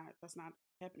not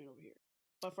happening over here.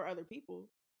 But for other people,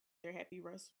 they're happy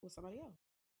rest with somebody else.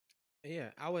 Yeah,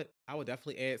 I would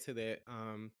definitely add to that.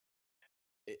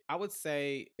 I would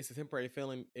say it's a temporary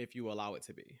feeling if you allow it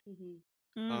to be.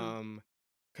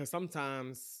 Because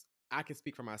sometimes I can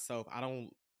speak for myself. I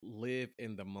don't live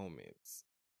in the moments.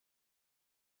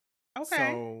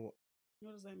 Okay. So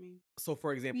what does that mean? So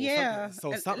for example,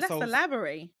 let's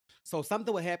elaborate. So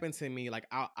something would happen to me, like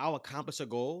I'll accomplish a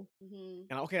goal,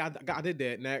 and okay, I did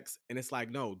that next, and it's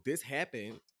like, no, this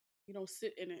happened. You don't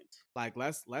sit in it. Like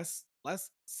let's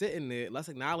sit in it. Let's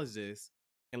acknowledge this,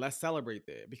 and let's celebrate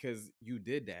that because you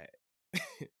did that.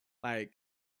 Like,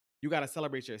 you got to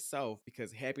celebrate yourself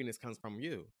because happiness comes from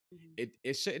you.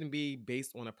 It shouldn't be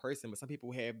based on a person, but some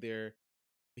people have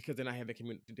because they're not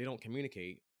having they don't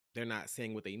communicate. They're not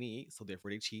saying what they need, so therefore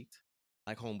they cheat.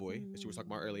 Like Homeboy, that you were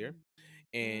talking about earlier.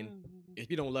 And if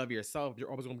you don't love yourself, you're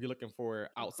always going to be looking for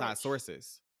outside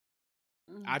sources.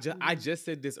 I just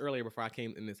said this earlier before I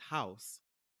came in this house.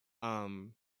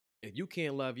 If you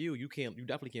can't love you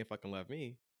definitely can't fucking love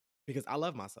me, because I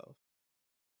love myself.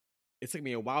 It took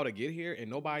me a while to get here, and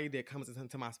nobody that comes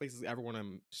into my spaces ever want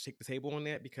to shake the table on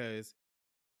that, because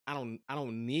I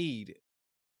don't need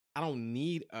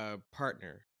a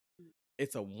partner.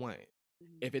 It's a want.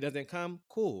 If it doesn't come,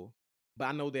 cool. But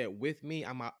I know that with me,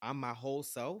 I'm my whole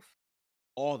self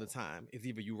all the time. It's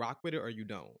either you rock with it or you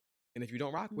don't. And if you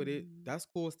don't rock with it, that's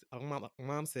cool. My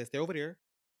mom says stay over there.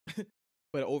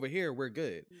 But over here, we're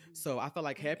good. So I feel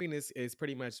like happiness is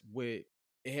pretty much what it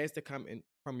has to come in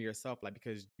from yourself. Like,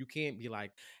 because you can't be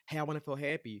like, hey, I want to feel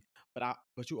happy.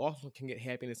 But you also can get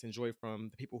happiness and joy from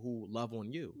the people who love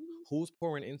on you, who's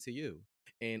pouring into you,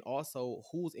 and also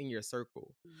who's in your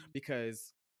circle.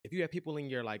 Because if you have people in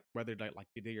your, like, whether like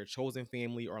they're your chosen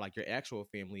family or like your actual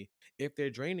family, if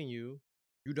they're draining you,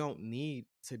 you don't need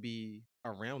to be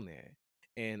around that.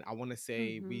 And I want to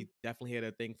say we definitely had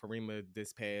a thing for Rima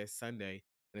this past Sunday.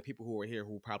 And the people who were here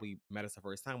who probably met us the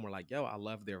first time were like, yo, I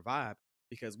love their vibe,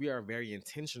 because we are very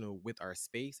intentional with our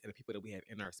space and the people that we have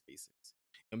in our spaces.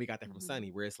 And we got that from Sunny,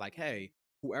 where it's like, hey,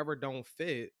 whoever don't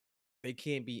fit, they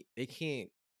can't be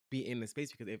in the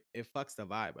space, because it fucks the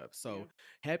vibe up. So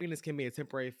happiness can be a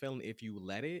temporary feeling if you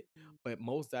let it. But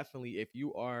most definitely, if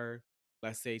you are,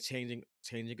 let's say, changing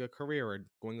a career or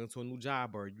going into a new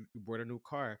job, or you bought a new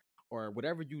car, or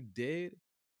whatever you did,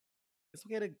 it's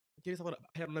okay to give yourself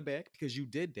a pat on the back, because you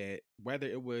did that. Whether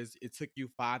it took you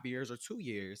 5 years or 2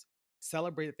 years,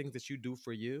 celebrate the things that you do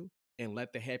for you, and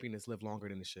let the happiness live longer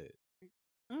than it should.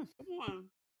 Come on.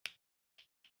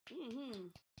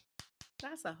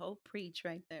 That's a whole preach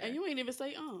right there. And you ain't even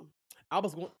say I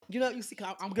was going, you see,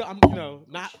 I'm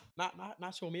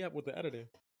not showing me up with the editing.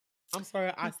 I'm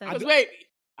sorry, I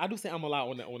do say I'm allowed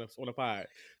on the pod,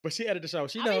 but she edited the show.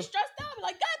 She knows. I be stressed out,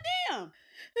 like, goddamn.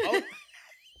 Oh,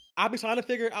 I be trying to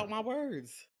figure out my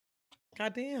words.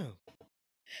 Goddamn.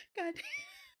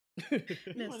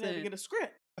 You want to get a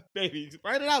script, baby.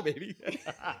 Write it out, baby.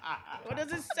 What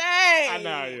does it say? I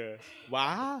know, yeah.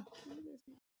 Why?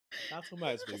 Not too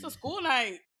much, baby. It's a school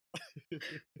night.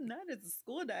 Not it's a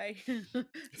school day.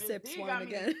 Sips wine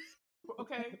again.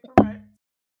 Okay, correct.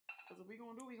 Because if we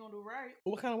gonna do right.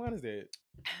 What kind of wine is that?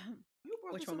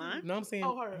 Which one, mine? No, I'm saying.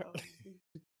 Oh, her.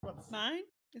 Mine?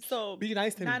 So be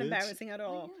nice to me, not bitch. Embarrassing at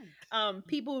all.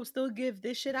 People still give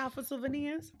this shit out for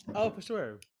souvenirs. Oh, for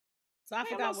sure. So I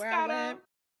forgot where I went,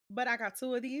 but I got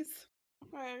 2 of these.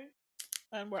 Okay.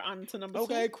 And we're on to number 2.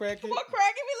 Okay, crack it. Come on,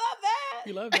 crack it. We love that.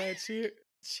 We love that.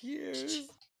 Cheers.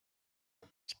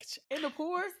 In the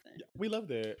pour. We love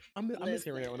that. I'm just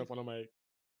hearing that on the mic.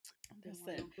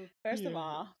 Listen, first of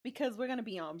all, because we're gonna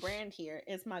be on brand here,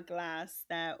 is my glass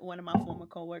that one of my former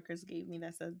coworkers gave me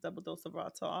that says "Double Dose of Raw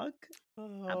Talk."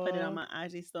 I put it on my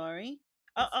IG story.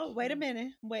 Oh, wait a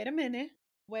minute. Wait a minute.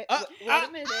 Wait a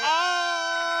minute.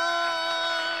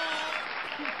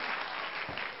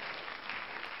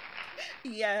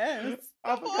 Yes.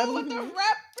 Come on with the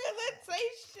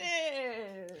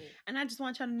representation. And I just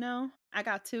want y'all to know, I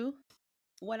got two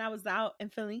when I was out in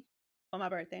Philly for my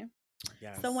birthday.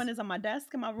 Yes. So one is on my desk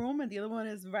in my room, and the other one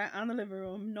is right on the living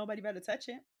room. Nobody better touch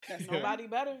it. That's nobody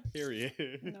better.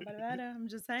 Period. Nobody better. I'm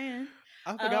just saying.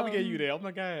 I forgot we gave you that. Oh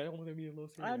my God. I want to be a little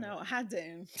serious. I know. I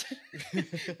didn't.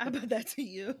 I put that to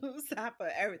you. So I put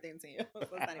everything to you. So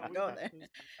let's not even go there.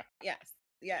 Yes.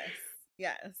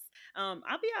 I'll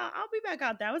be back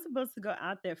out there. I was supposed to go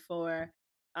out there for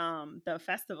the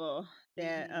festival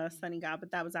that Sunny got,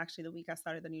 but that was actually the week I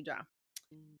started the new job.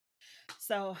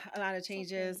 So a lot of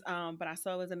changes, but I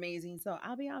saw it was amazing. So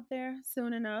I'll be out there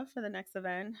soon enough for the next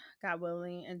event, God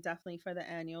willing, and definitely for the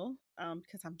annual,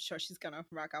 because I'm sure she's gonna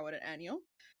rock out with an annual.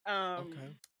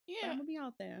 Okay. Yeah, I'm gonna be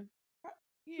out there.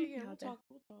 Yeah, we'll talk.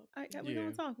 We're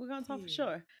gonna talk. We're gonna talk for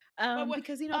sure.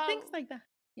 Because things like that.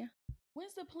 Yeah.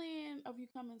 When's the plan of you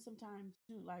coming sometime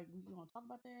soon? Like, we gonna talk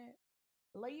about that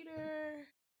later?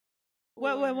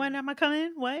 When am I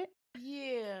coming? What?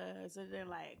 Yeah. Is it in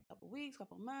like a couple weeks,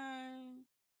 couple months?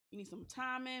 You need some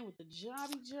time in with the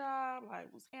jobby job? Like,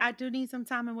 what's happening? I do need some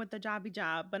time in with the jobby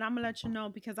job, but I'm gonna let you know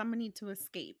because I'm gonna need to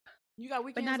escape. You got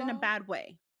weekends, but not in a bad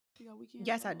way. You got weekends?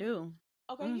 Yes, I do.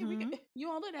 Okay, you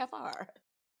don't live that far.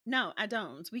 No, I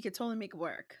don't. We could totally make it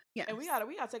work. Yeah, and we gotta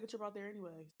take a trip out there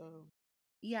anyway. So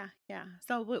yeah.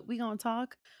 So we gonna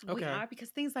talk. Okay. We are, because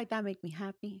things like that make me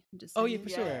happy. I'm just saying. Oh yeah, for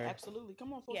sure. Absolutely.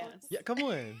 Come on, yes. Yeah, come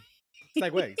on.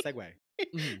 Segue.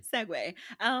 Segue.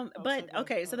 But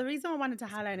okay. So the reason I wanted to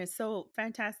highlight is so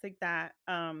fantastic that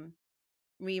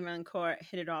Rima and Court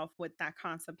hit it off with that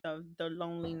concept of the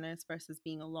loneliness versus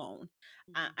being alone.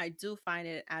 I do find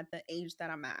it at the age that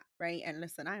I'm at, right? And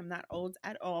listen, I am not old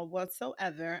at all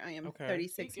whatsoever. I am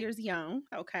 36 years young,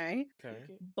 okay?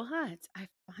 But I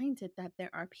find it that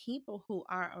there are people who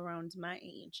are around my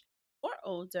age or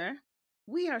older.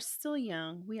 We are still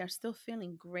young. We are still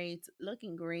feeling great,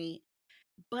 looking great.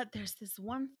 But there's this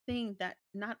one thing that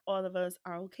not all of us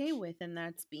are okay with, and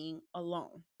that's being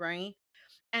alone, right?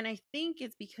 And I think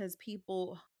it's because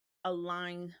people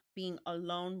align being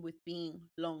alone with being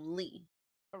lonely.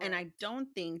 Correct. And I don't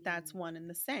think that's one and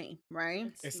the same,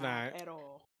 right? It's not at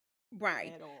all.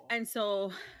 Right. At all. And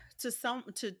so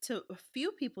to a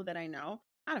few people that I know,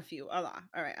 not a few, a lot.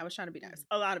 All right, I was trying to be nice.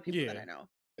 A lot of people that I know.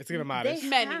 It's gonna matter.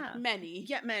 Many.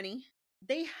 Yeah, many.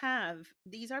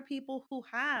 These are people who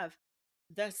have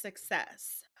the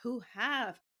success, who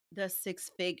have the six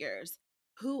figures,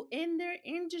 who in their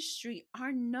industry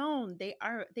are known.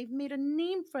 They've made a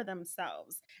name for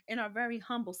themselves in our very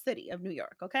humble city of New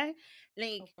York. Okay.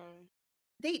 They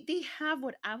have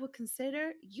what I would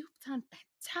consider, you've done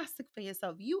fantastic for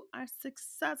yourself. You are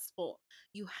successful.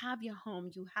 You have your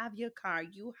home, you have your car,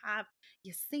 you have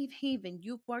your safe haven.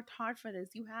 You've worked hard for this.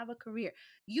 You have a career.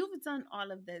 You've done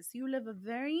all of this. You live a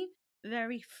very,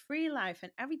 very free life,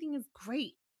 and everything is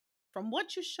great. From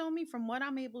what you show me, from what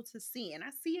I'm able to see, and I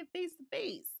see it face to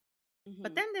face.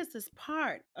 But then there's this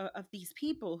part of these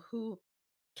people who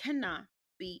cannot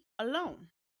be alone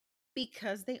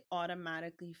because they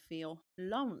automatically feel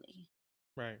lonely.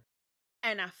 Right.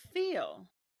 And I feel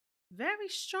very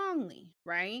strongly,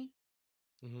 right?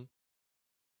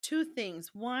 Two things.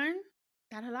 One,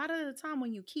 that a lot of the time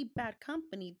when you keep bad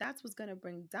company, that's what's going to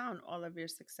bring down all of your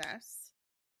success.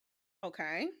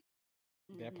 Okay.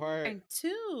 That part. And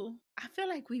two, I feel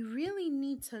like we really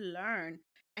need to learn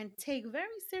and take very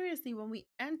seriously when we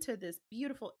enter this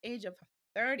beautiful age of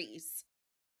 30s,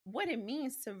 what it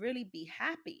means to really be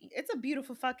happy. It's a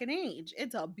beautiful fucking age.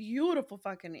 It's a beautiful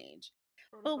fucking age.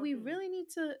 But we really need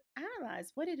to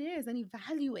analyze what it is and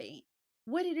evaluate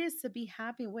what it is to be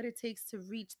happy and what it takes to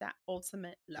reach that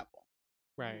ultimate level.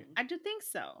 Right. I do think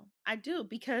so. I do,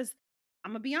 because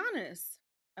I'm going to be honest.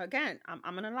 Again, I'm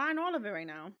going to line all of it right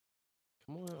now.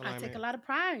 Come on, I take a lot of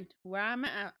pride where I'm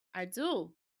at. I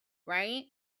do. Right.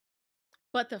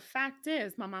 But the fact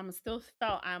is, my mama still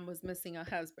felt I was missing a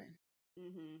husband.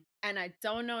 And I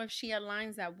don't know if she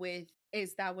aligns that with,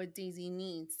 is that what Daisy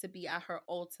needs to be at her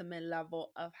ultimate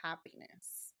level of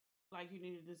happiness? Like, you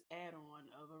needed this add-on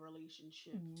of a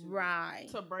relationship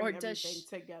to bring everything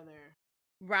together.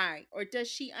 Right. Or does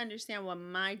she understand what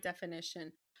my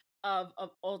definition of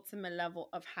ultimate level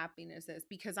of happiness is?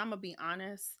 Because I'm gonna be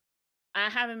honest, I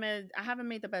haven't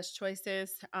made the best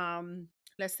choices.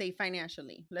 let's say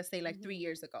financially, let's say like 3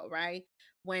 years ago, right?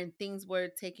 When things were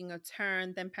taking a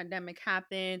turn, then pandemic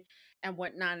happened and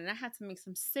whatnot. And I had to make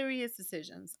some serious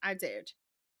decisions. I did.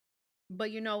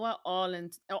 But you know what? All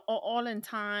in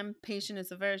time, patient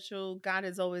is a virtue. God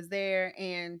is always there.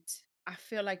 And I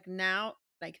feel like now,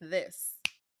 like this,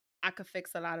 I could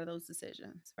fix a lot of those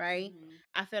decisions, right?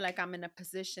 I feel like I'm in a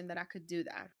position that I could do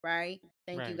that, right?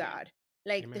 Thank you, Right. God.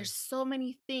 Like Amen. there's so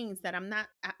many things that I'm not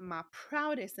at my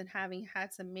proudest in having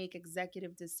had to make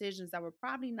executive decisions that were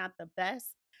probably not the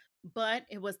best, but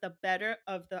it was the better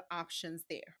of the options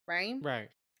there, right? Right.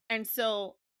 And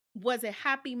so was it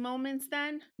happy moments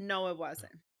then? No, it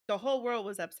wasn't. The whole world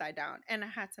was upside down and I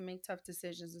had to make tough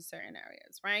decisions in certain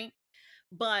areas, right?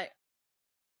 But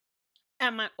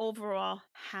am I overall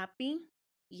happy?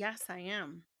 Yes, I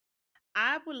am.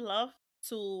 I would love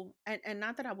to, and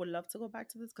not that I would love to go back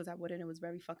to this because I wouldn't, it was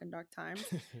very fucking dark times,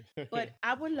 but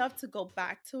I would love to go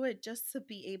back to it just to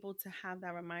be able to have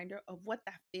that reminder of what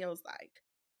that feels like.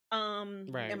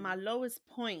 Right. In my lowest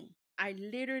point, I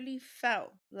literally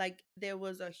felt like there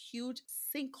was a huge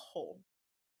sinkhole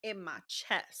in my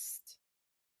chest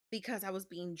because I was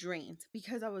being drained,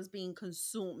 because I was being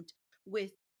consumed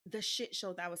with the shit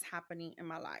show that was happening in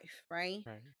my life, right?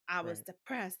 Right. I was Right.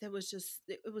 depressed. It was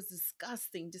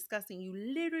disgusting, disgusting. You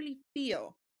literally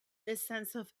feel this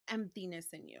sense of emptiness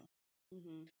in you.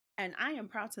 And I am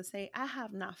proud to say I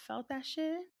have not felt that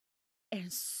shit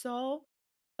in so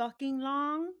fucking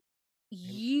long.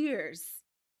 Years.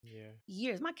 Yeah.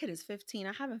 Years. My kid is 15.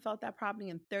 I haven't felt that probably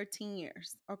in 13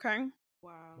 years. Okay.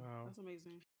 Wow. That's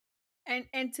amazing.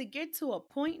 And to get to a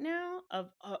point now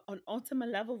of an ultimate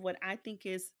level of what I think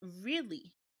is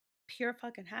really pure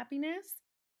fucking happiness,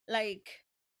 like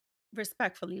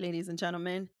respectfully, ladies and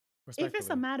gentlemen, if it's a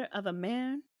Respectfully. matter of a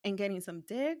man and getting some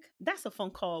dick, that's a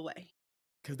phone call away.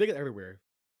 Because dick is everywhere.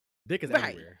 Dick is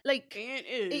Right. everywhere. Like And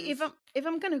is. if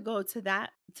I'm gonna go to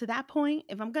that point,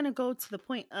 if I'm gonna go to the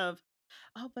point of,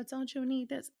 oh, but don't you need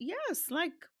this? Yes,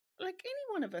 like any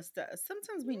one of us does.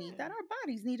 Sometimes we need that. Our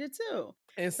bodies need it too.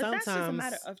 And But that's just a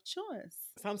matter of choice.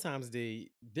 sometimes the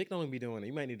dick don't be doing it.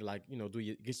 You might need to like, do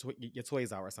your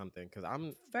toys out or something. Because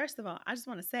I'm First of all, I just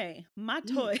want to say my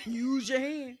toy. Use your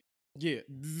hand. yeah.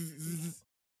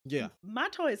 Yeah. My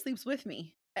toy sleeps with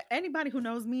me. Anybody who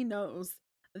knows me knows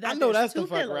that I know there's that's the two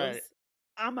fuck pillows right.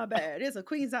 on my bed. It's a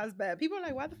queen size bed. People are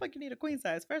like, why the fuck you need a queen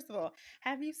size? First of all,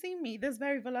 have you seen me? This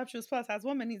very voluptuous plus size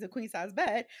woman needs a queen size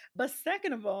bed. But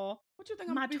second of all, what you think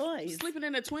my I'm toys sleeping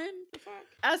in a twin? The fuck?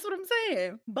 That's what I'm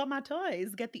saying. But my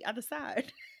toys get the other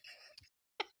side.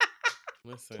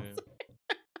 Listen.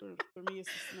 For me, it's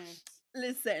the snacks.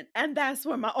 Listen, and that's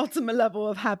where my ultimate level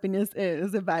of happiness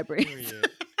is. It vibrates.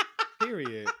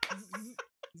 Period.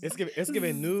 It's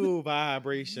giving new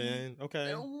vibration.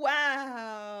 Okay.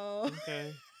 Wow.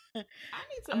 Okay.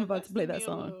 I'm about to play that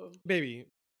song. Baby.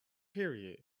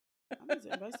 Period. I need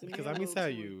to invest in me. Because let me tell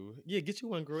you. Yeah, get you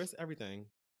one, girl. It's everything.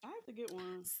 I have to get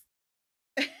one.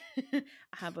 I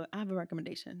have a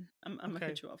recommendation. I'm gonna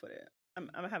hit you off with it. I'm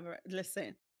gonna have a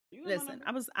listen.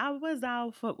 I was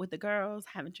out with the girls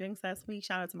having drinks last week.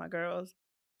 Shout out to my girls.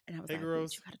 And I was like,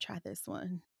 girls, bitch, you gotta try this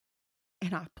one.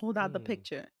 And I pulled out the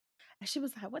picture. And she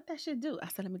was like, what that shit do? I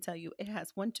said, let me tell you, it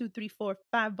has 1, 2, 3, 4,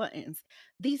 5 buttons.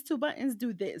 These 2 buttons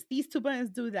do this. These 2 buttons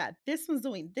do that. This one's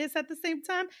doing this at the same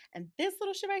time. And this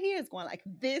little shit right here is going like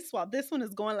this while this one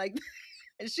is going like this.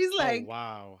 And she's like, oh,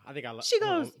 wow. I think I love she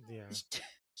goes, yeah.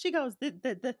 She goes,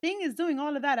 the thing is doing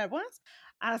all of that at once.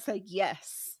 I said,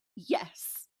 yes.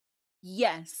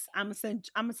 I'm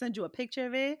gonna send you a picture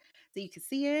of it so you can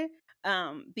see it.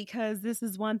 Because this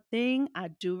is one thing I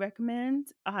do recommend.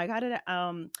 I got it.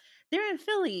 They're in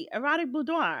Philly, Erotic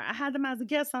Boudoir. I had them as a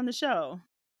guest on the show.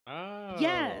 Oh,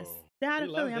 yes, they're out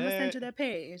of Philly. I'm gonna send you that. their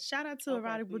page. Shout out to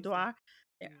Erotic Boudoir.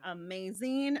 They're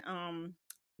amazing.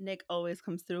 Nick always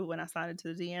comes through when I slide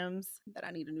into the DMs that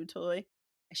I need a new toy,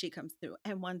 and she comes through.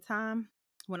 And one time,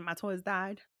 one of my toys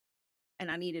died,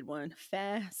 and I needed one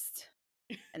fast.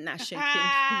 And that shit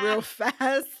came real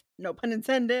fast. No pun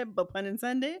intended, but pun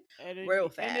intended. Real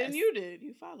fast. And then you did.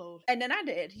 You followed. And then I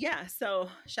did. Yeah. So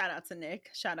shout out to Nick.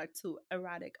 Shout out to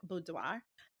Erotic Boudoir.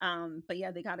 But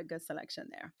yeah, they got a good selection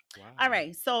there. Wow. All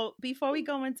right. So before we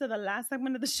go into the last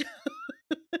segment of the show,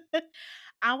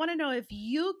 I want to know if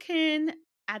you can,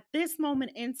 at this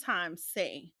moment in time,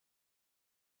 say,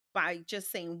 by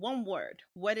just saying one word,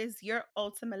 what is your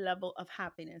ultimate level of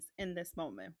happiness in this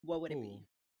moment? What would it be?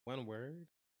 One word?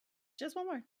 Just one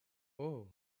word. Oh,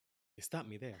 you stopped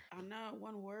me there. I'm not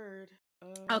one word.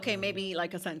 Okay, maybe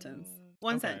like a sentence.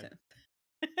 One sentence.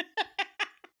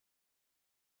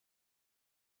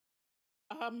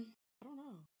 I don't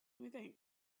know. Let me think.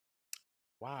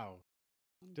 Wow.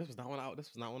 This was not on out. This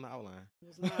was not on the outline. It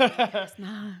was not. It's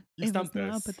not. You It stumped was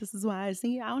not, us. but this is why.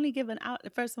 See, I only give an out.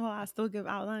 First of all, I still give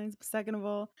outlines. But second of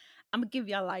all, I'm gonna give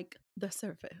y'all like the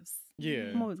surface. Yeah.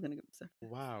 I'm always gonna give the surface.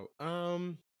 Wow.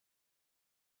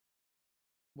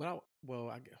 Well,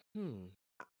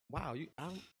 wow.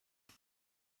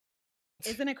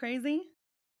 Isn't it crazy?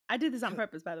 I did this on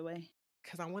purpose, by the way.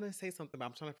 Because I want to say something, but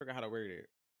I'm trying to figure out how to word it.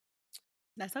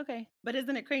 That's okay. But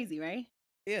isn't it crazy, right?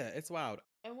 Yeah, it's wild.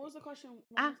 And what was the question one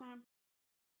more time?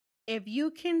 If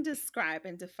you can describe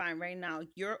and define right now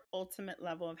your ultimate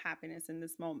level of happiness in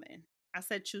this moment, I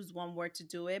said choose one word to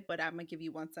do it, but I'm going to give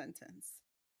you one sentence.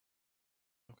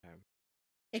 Okay.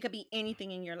 It could be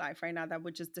anything in your life right now that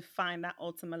would just define that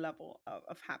ultimate level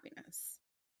of happiness.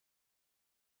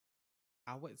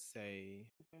 I would say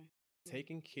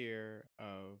taking care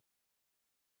of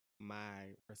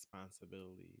my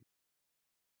responsibilities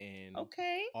and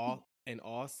and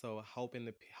also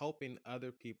helping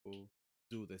other people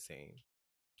do the same.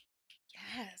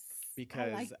 Yes.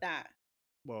 Because I like that.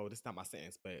 Well, this is not my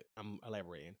sentence, but I'm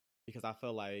elaborating because I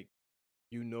feel like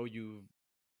you're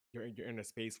in a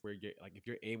space where you're like, if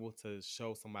you're able to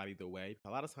show somebody the way, a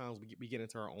lot of times we get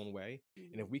into our own way,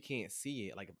 and if we can't see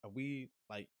it, like if we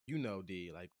like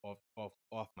D, like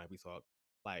off mic we talk,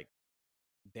 like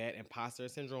that imposter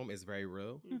syndrome is very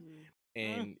real,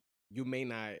 and you may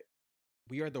not.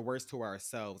 We are the worst to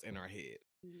ourselves in our head,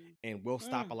 and we'll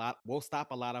stop a lot. We'll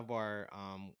stop a lot of our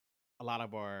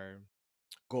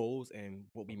goals and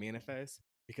what we manifest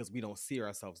because we don't see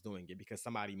ourselves doing it because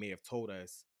somebody may have told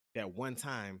us that one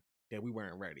time that we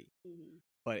weren't ready.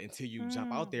 But until you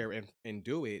jump out there and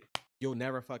do it, you'll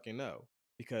never fucking know.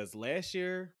 Because last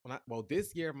year,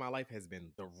 this year my life has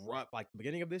been the rough. Like the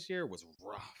beginning of this year was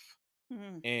rough.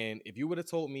 And if you would have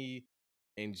told me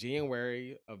in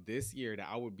January of this year that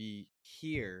I would be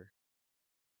here,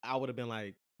 I would have been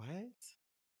like, "What?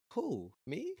 Who?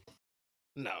 Me?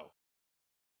 No,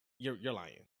 you're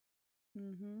lying."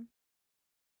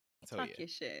 So Talk your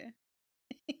shit.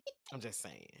 I'm just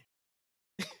saying.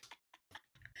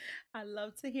 I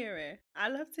love to hear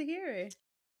it.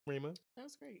 Rima, that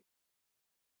was great.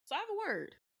 So I have a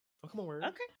word. Oh, come on, word.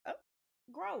 Okay. Oh.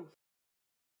 Growth.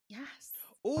 Yes.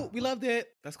 Oh, we loved it.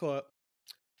 That's called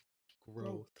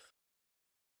growth.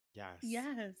 Yes.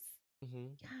 Yes.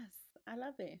 Yes. I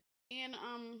love it. And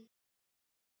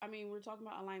I mean, we're talking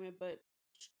about alignment, but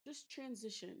just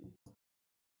transition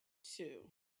to.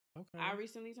 Okay. I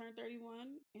recently turned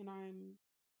 31, and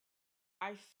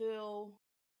I feel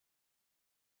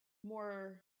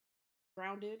more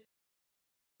grounded.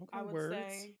 Okay, I would words.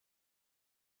 say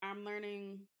I'm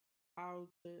learning how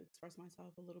to express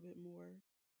myself a little bit more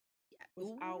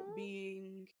without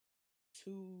being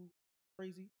too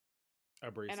crazy.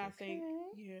 Abrasive. And I think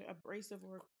abrasive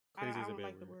or crazy I is a don't bad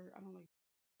like the word. word. I don't like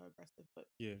aggressive, but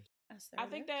yeah. I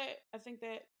think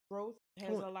that growth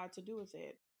has a lot to do with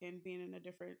it and being in a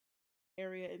different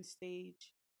area and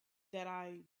stage that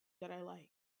I like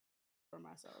for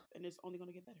myself, and it's only going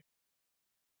to get better.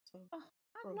 So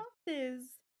I love this.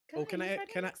 Oh, can I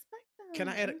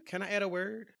add a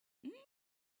word?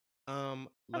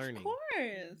 Learning. Of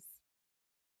course.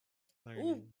 Learning.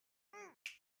 Ooh.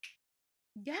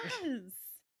 Yes.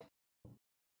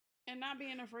 And not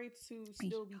being afraid to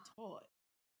still be taught.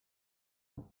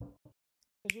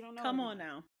 Because you don't know. Come on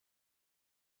now.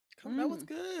 That was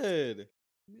good.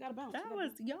 You gotta bounce. That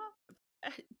was y'all.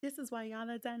 This is why y'all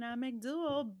a dynamic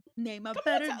duo. Name a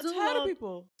better duo. Tell the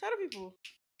people.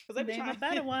 Name a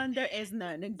better one. There is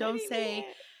none. And don't say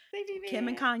Kim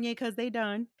and Kanye because they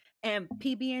done. And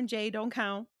PB and J don't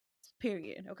count.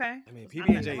 Period. Okay. I mean,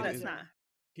 PB and J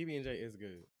is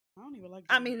good. I don't even like.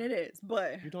 I mean, it is,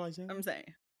 but you don't like J? I'm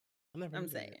saying. I'm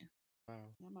saying. Wow.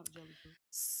 I'm not a jelly fruit.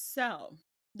 So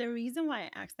the reason why I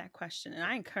asked that question, and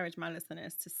I encourage my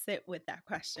listeners to sit with that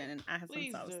question and ask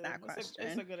themselves that question.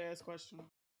 It's a good ass question.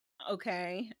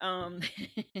 Okay.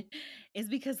 It's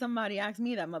because somebody asked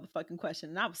me that motherfucking question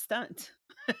and I was stunned.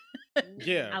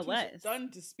 Yeah. I was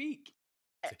stunned to speak.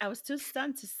 I was too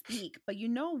stunned to speak. But you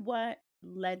know what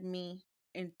led me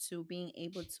into being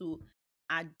able to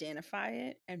identify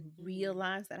it and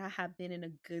realize that I have been in a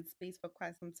good space for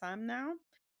quite some time now?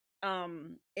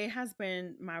 It has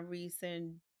been my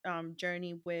recent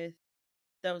journey with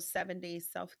those 7 day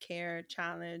self-care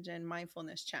challenge and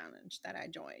mindfulness challenge that I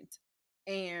joined.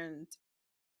 And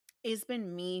it's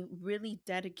been me really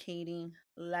dedicating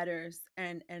letters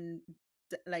and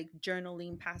like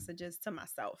journaling passages to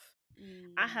myself.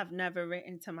 I have never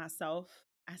written to myself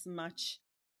as much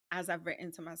as I've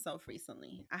written to myself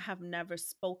recently. I have never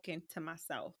spoken to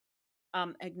myself,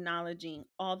 acknowledging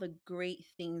all the great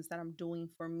things that I'm doing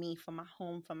for me, for my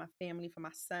home, for my family, for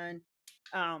my son,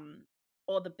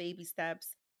 all the baby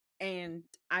steps. And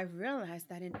I realized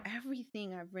that in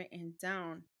everything I've written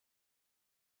down,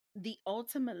 the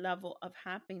ultimate level of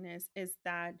happiness is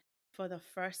that for the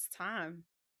first time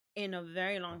in a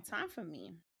very long time for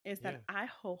me, is Yeah. that I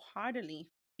wholeheartedly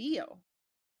feel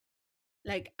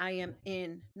like I am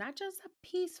in not just a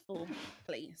peaceful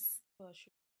place, Bless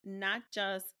you. not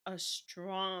just a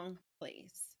strong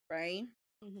place, right?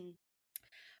 Mm-hmm.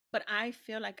 But I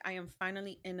feel like I am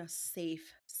finally in a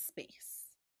safe space.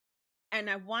 And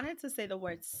I wanted to say the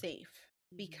word safe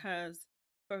because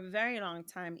for a very long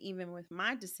time, even with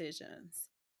my decisions,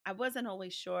 I wasn't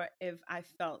always sure if I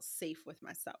felt safe with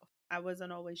myself. I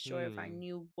wasn't always sure if I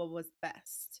knew what was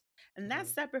best. And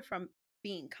that's separate from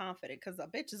being confident because a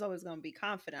bitch is always going to be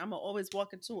confident. I'm going to always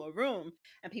walk into a room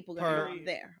and people going to know I'm Period.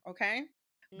 there. Okay.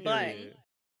 But Period.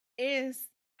 is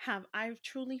have I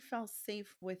truly felt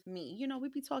safe with me? You know, we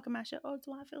be talking about shit. Oh,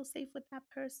 do I feel safe with that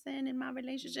person in my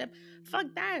relationship? Fuck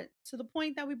that. To the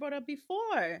point that we brought up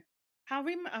before. How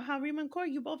Rima and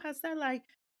Corey, you both have said like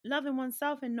loving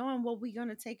oneself and knowing what we're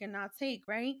gonna take and not take,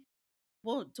 right?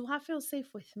 Well, do I feel safe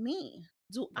with me?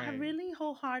 Do I Right. really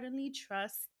wholeheartedly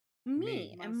trust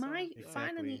me? Am I Myself,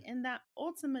 finally Exactly. in that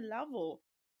ultimate level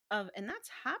of, and that's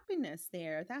happiness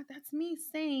there. That's me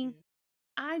saying,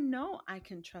 I know I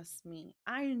can trust me.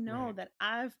 I know Right. that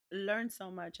I've learned so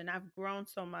much and I've grown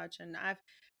so much and I've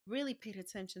really paid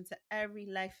attention to every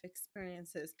life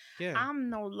experiences. Yeah. I'm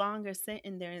no longer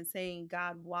sitting there and saying,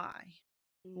 God, why?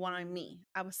 Why me?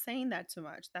 I was saying that too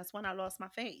much. That's when I lost my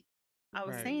faith. I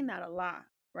was Right. saying that a lot,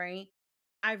 right?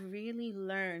 I really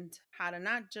learned how to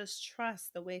not just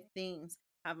trust the way things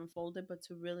have unfolded, but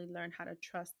to really learn how to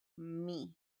trust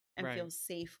me and Right. feel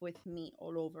safe with me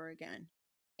all over again.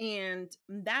 And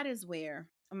that is where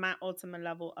my ultimate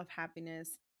level of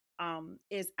happiness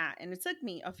is at. And it took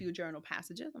me a few journal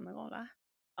passages, I'm not gonna lie.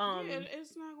 Yeah, Um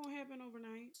it's not gonna happen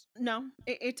overnight. no,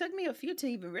 it took me a few to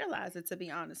even realize it, to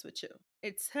be honest with you.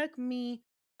 It took me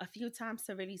a few times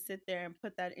to really sit there and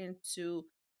put that into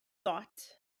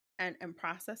thought and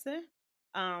process it.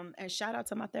 And shout out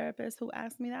to my therapist who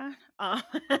asked me that.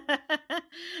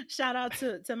 Shout out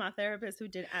to my therapist who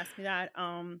did ask me that.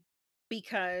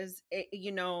 Because it,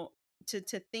 you know, to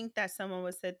think that someone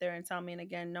would sit there and tell me, and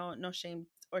again, no shame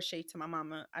or shade to my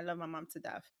mama. I love my mom to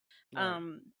death. Right.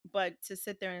 But to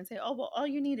sit there and say, oh well, all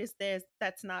you need is this,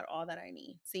 that's not all that I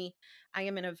need. See, I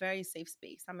am in a very safe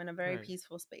space. I'm in a very Right.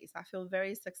 peaceful space. I feel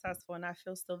very successful and I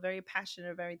feel still very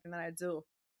passionate of everything that I do,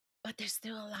 but there's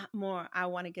still a lot more I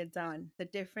want to get done. The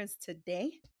difference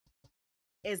today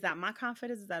is that my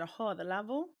confidence is at a whole other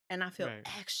level and I feel Right.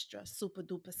 extra super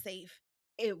duper safe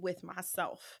with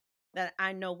myself, that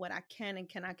I know what I can and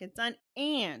cannot get done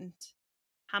and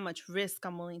how much risk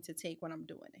I'm willing to take when I'm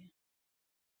doing it.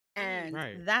 And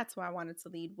Right. that's why I wanted to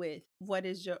lead with, what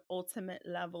is your ultimate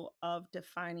level of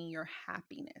defining your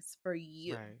happiness for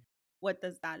you? Right. What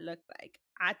does that look like?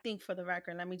 I think, for the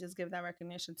record, let me just give that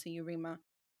recognition to you, Rima.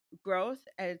 Growth,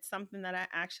 it's something that I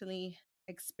actually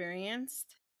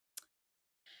experienced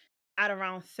at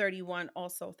around 31,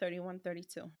 also 31,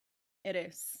 32. It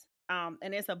is.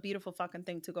 And it's a beautiful fucking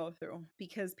thing to go through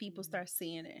because people start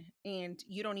seeing it and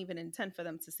you don't even intend for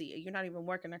them to see it. You're not even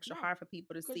working extra No, hard for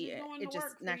people to because see you're it. doing the It just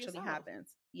work for naturally yourself.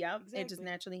 happens. Yep. It just Exactly.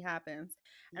 naturally happens.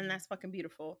 And that's fucking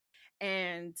beautiful.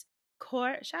 And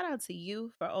Court, shout out to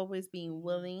you for always being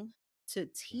willing to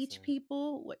teach Listen.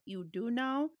 people what you do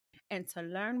know and to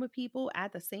learn with people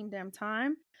at the same damn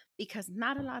time, because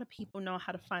not a lot of people know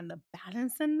how to find the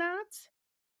balance in that.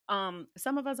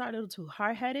 Some of us are a little too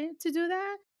hard-headed to do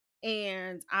that,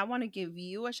 and I want to give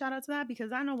you a shout out to that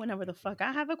because I know whenever the fuck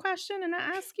I have a question and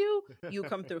I ask you, you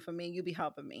come through for me, you be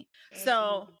helping me. So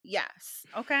Absolutely. yes,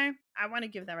 okay, I want to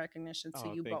give that recognition to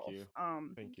Oh, you thank both. you.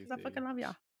 Thank you, Because I Steve. fucking love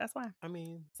y'all, that's why. I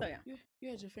mean, So yeah. You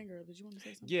had your finger up. Did you want to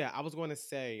say something? yeah, I was going to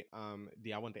say,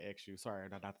 D, I wanted to ask you, sorry,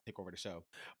 not to take over the show,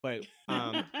 but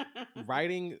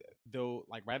writing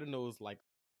writing those like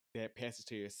that passage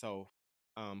to yourself,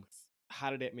 how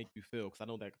did that make you feel? Because I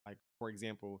know that, like, for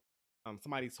example,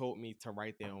 somebody told me to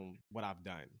write down what I've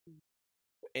done,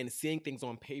 and seeing things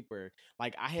on paper,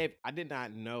 like I did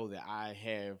not know that I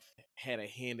have had a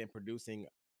hand in producing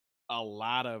a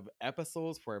lot of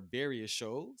episodes for various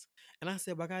shows. And I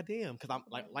said, well, goddamn, because I'm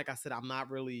like I said, I'm not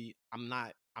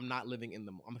living in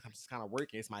the, I'm just kind of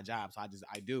working. It's my job. So I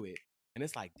do it. And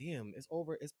it's like, damn,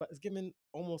 it's given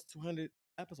almost 200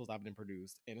 episodes I've been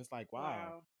produced. And it's like,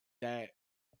 wow, that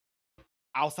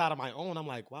outside of my own, I'm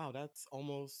like, wow, that's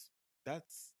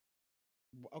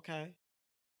okay.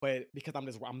 But because I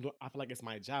feel like it's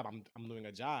my job. I'm doing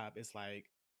a job. It's like,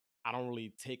 I don't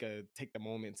really take the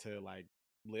moment to like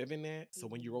live in that. So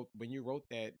when you wrote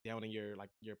that down in your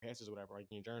your passage or whatever, like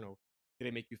in your journal, did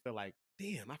it make you feel like,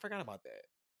 damn, I forgot about that?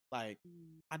 Like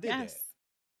I did that. Yes.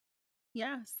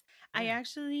 Yes. I Yeah.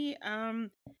 actually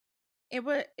it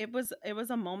was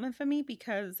a moment for me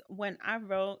because when I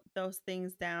wrote those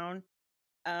things down,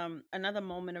 another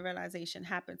moment of realization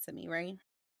happened to me, right?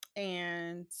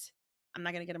 And I'm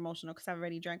not gonna get emotional because I've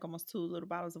already drank almost 2 little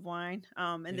bottles of wine.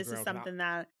 And Hey this is girl, can I? something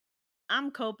that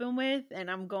I'm coping with,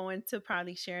 and I'm going to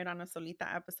probably share it on a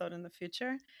Solita episode in the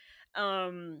future.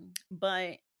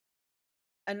 But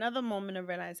another moment of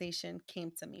realization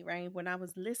came to me, right? When I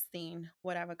was listing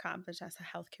what I've accomplished as a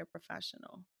healthcare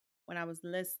professional, when I was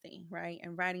listing, right,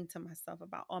 and writing to myself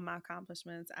about all my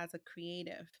accomplishments as a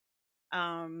creative.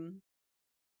 Um,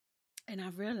 and I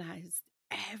realized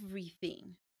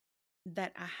everything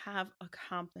that I have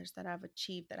accomplished, that I've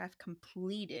achieved, that I've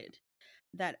completed,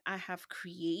 that I have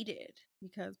created.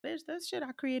 Because, bitch, that's shit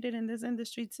I created in this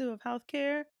industry too of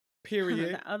healthcare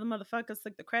Period. that other motherfuckers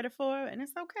took the credit for, and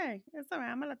it's okay. It's all right.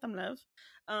 I'm gonna let them live.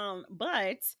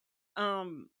 But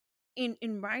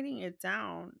in writing it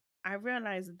down, I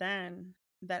realized then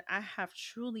that I have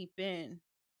truly been,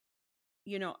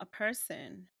 a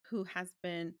person who has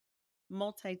been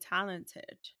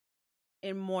multi-talented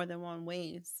in more than one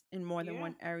ways, in more than Yeah.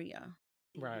 one area,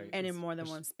 Right. and in It's, more than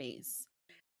it's one space.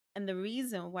 And the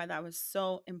reason why that was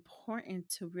so important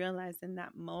to realize in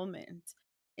that moment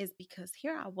is because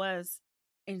here I was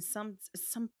in some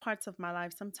parts of my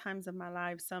life, some times of my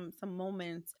life, some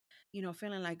moments,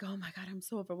 feeling like, oh my God, I'm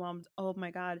so overwhelmed. Oh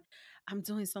my God, I'm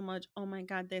doing so much. Oh my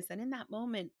God, this. And in that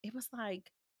moment, it was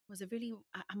like, was it really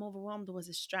I'm overwhelmed or was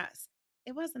it stress?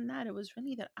 It wasn't that. It was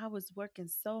really that I was working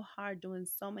so hard, doing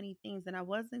so many things, and I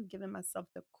wasn't giving myself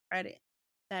the credit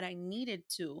that I needed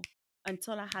to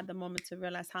until I had the moment to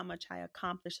realize how much I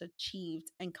accomplished,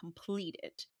 achieved, and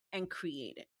completed and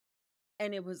created.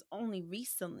 And it was only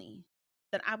recently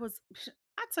that I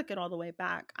took it all the way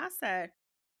back. I said,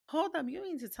 hold up, you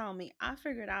mean to tell me I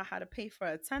figured out how to pay for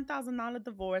a $10,000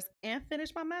 divorce and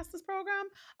finish my master's program?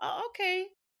 Oh, okay.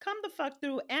 Come the fuck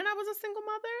through. And I was a single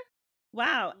mother?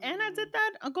 Wow. And I did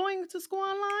that going to school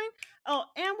online? Oh,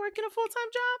 and working a full time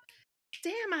job?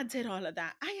 Damn, I did all of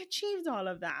that. I achieved all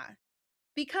of that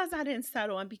because I didn't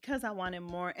settle and because I wanted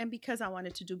more and because I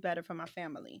wanted to do better for my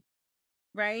family,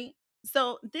 right?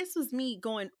 So this was me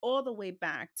going all the way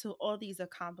back to all these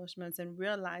accomplishments and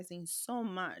realizing so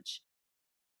much,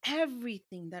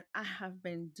 everything that I have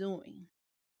been doing.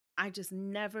 I just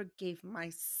never gave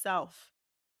myself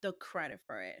the credit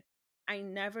for it. I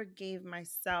never gave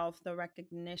myself the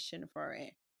recognition for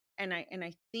it. And I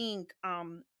think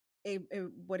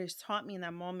what it's taught me in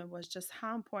that moment was just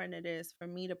how important it is for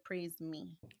me to praise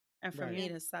me and for right. me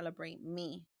Yeah. to celebrate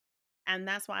me. And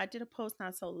that's why I did a post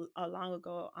not so long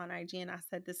ago on IG, and I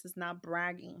said, this is not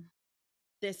bragging.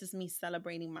 This is me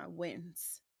celebrating my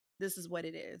wins. This is what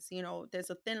it is. There's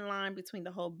a thin line between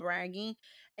the whole bragging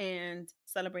and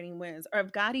celebrating wins. Or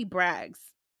if Gotti brags,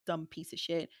 dumb piece of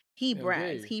shit, he Now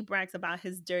brags. D. He brags about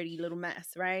his dirty little mess,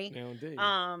 right? Now D.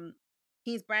 Um,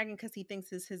 he's bragging because he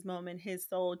thinks it's his moment, his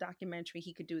soul documentary.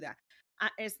 He could do that.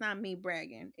 It's not me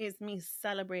bragging. It's me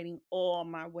celebrating all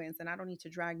my wins, and I don't need to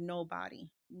drag nobody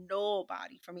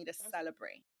for me to That's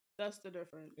celebrate. that's the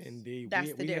difference. Indeed.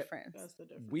 That's the difference. That's the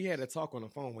difference. We had a talk on the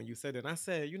phone when you said it. And I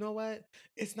said, you know what?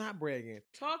 It's not bragging.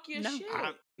 Talk your No.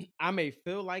 I shit. I may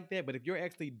feel like that, but if you're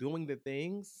actually doing the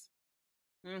things,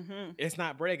 Mm-hmm. it's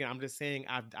not bragging. I'm just saying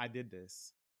I did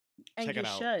this. And Check you it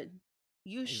out. should.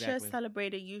 You should Exactly.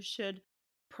 celebrate it. You should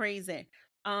praise it.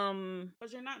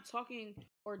 But you're not talking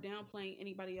or downplaying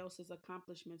anybody else's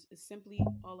accomplishments. It's simply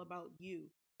all about you.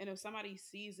 And if somebody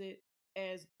sees it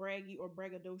as braggy or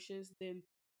braggadocious, then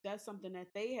that's something that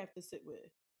they have to sit with.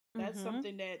 That's Mm-hmm.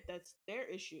 something that's their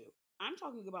issue. I'm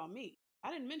talking about me.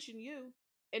 I didn't mention you.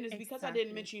 And it's because I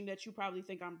didn't Exactly. mention that you probably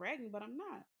think I'm bragging, but I'm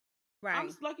not. I'm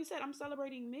Right. like you said, I'm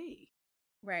celebrating me.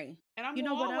 Right. And I'm You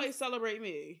gonna know what else? always celebrate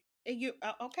me.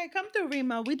 Okay, come through,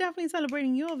 Remo. We definitely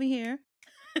celebrating you over here.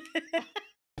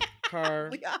 Her.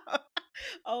 We are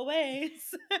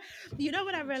always. You know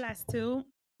what I realized too?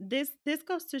 This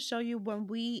goes to show you when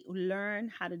we learn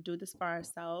how to do this for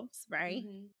ourselves, right?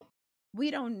 Mm-hmm.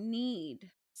 We don't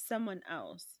need someone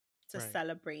else to Right.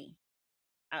 celebrate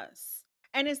us.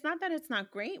 And it's not that it's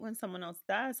not great when someone else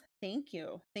does. Thank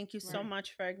you. Thank you so Right.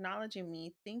 much for acknowledging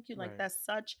me. Thank you. Like, Right. that's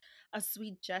such a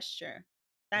sweet gesture.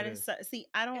 It That is, is. see,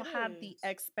 I don't It have the is.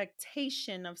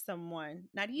 expectation of someone,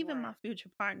 not even my Right. future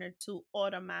partner, to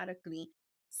automatically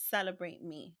celebrate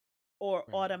me or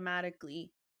Right.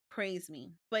 automatically praise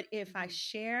me. But if I Mm-hmm.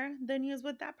 share the news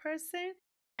with that person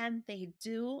and they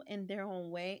do in their own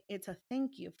way, it's a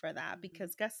thank you for that.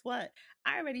 Because guess what?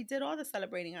 I already did all the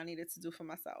celebrating I needed to do for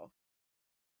myself.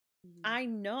 I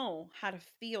know how to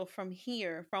feel from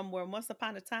here, from where once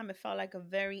upon a time it felt like a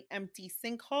very empty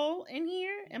sinkhole in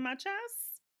here in my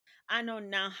chest. I know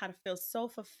now how to feel so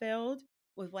fulfilled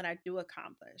with what I do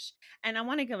accomplish. And I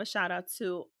want to give a shout out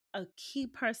to a key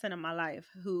person in my life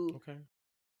who Okay.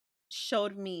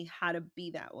 showed me how to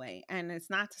be that way. And it's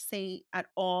not to say at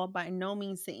all, by no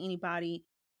means, to anybody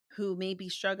who may be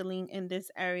struggling in this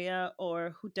area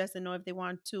or who doesn't know if they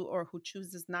want to or who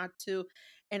chooses not to.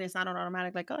 And it's not an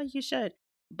automatic, like, oh, you should.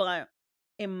 But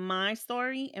in my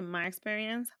story, in my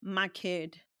experience, my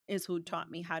kid is who taught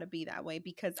me how to be that way,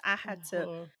 because I had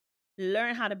to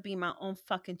learn how to be my own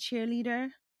fucking cheerleader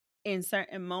in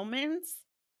certain moments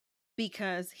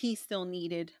because he still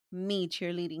needed me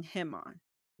cheerleading him on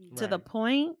to the Right.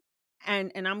 point.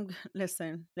 And I'm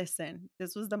listen, this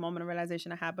was the moment of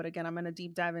realization I had, but again, I'm gonna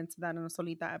deep dive into that in a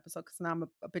Solita episode because now I'm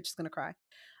a bitch is gonna cry.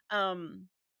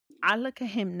 I look at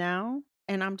him now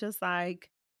and I'm just like,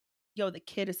 yo, the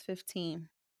kid is 15.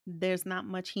 There's not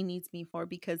much he needs me for,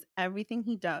 because everything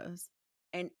he does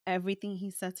and everything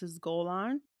he sets his goal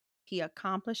on, he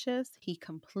accomplishes, he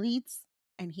completes,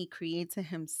 and he creates it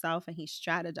himself, and he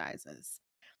strategizes.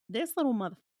 This little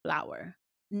mother flower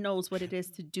knows what it is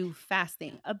to do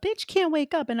fasting. A bitch can't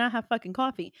wake up and not have fucking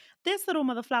coffee. This little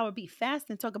mother flower be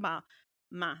fasting, talk about,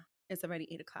 ma, it's already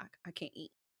 8 o'clock. I can't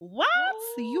eat. What?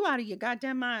 You out of your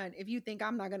goddamn mind if you think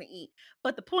I'm not gonna eat.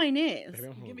 But the point is, Baby,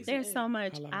 I'm Give me hungry. some there's so egg.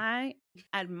 much Hello. I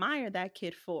admire that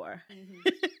kid for.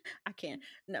 I can't.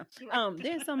 No.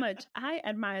 There's so much I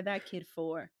admire that kid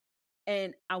for.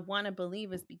 And I want to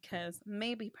believe it's because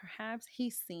maybe perhaps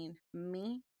he's seen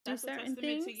me do That's a certain testament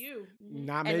things. to you.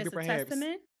 Not And maybe it's a perhaps.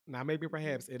 testament. Not maybe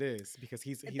perhaps it is because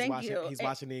he's Thank watching you. he's And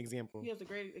watching the example. He has a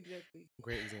great exactly.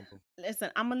 Great example. listen,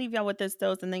 I'm gonna leave y'all with this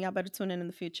dose, and then y'all better tune in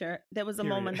the future. There was a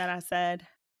moment Period. that I said,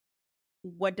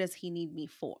 "What does he need me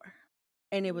for?"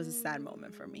 And it was a sad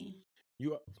moment for me.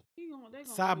 You They gonna always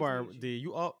sidebar need you. D,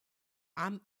 you all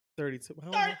I'm 32.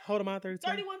 Thir- Hold on, I'm 32.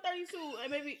 31, 32,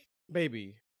 and maybe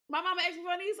Baby. my mama asked me if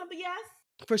I need something. Yes,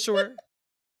 For sure.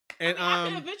 And I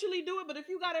can eventually do it, but if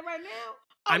you got it right now,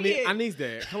 I need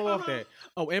that. Come off that.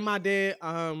 Oh, and my dad,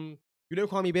 you didn't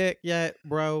call me back yet,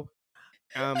 bro.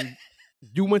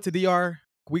 You went to DR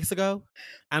weeks ago.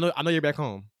 I know you're back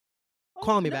home.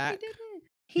 Call me No, back. he didn't.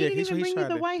 He didn't even bring you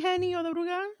the to. white Henny or the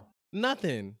Brugal.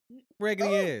 Nothing.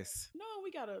 Regular ass. No,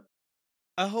 we gotta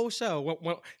A whole show.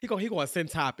 He gonna send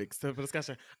topics for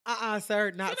discussion.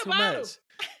 Sir, not Send a too bottle.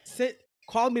 much.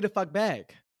 Call me the fuck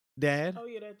back, Dad. Oh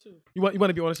yeah, that too. You want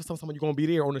to be on the show? Someone you gonna be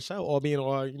there on the show, or being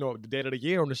the dad of the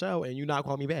year on the show, and you not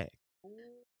call me back.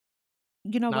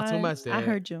 You know Not what? too much, Dad. I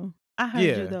heard you. I heard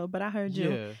you though, but I heard you,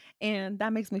 Yeah. and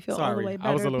that makes me feel all the Sorry, way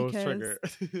I was better a little because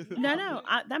triggered. no,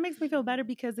 that makes me feel better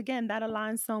because again, that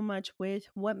aligns so much with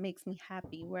what makes me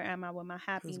happy. Where am I with my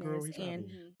happiness girl, he's and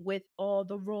happy. with all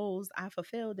the roles I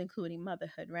fulfilled, including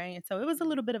motherhood, right? And so it was a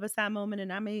little bit of a sad moment,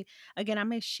 and I may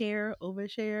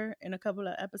overshare in a couple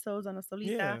of episodes on a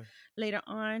Solita Yeah. later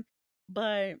on.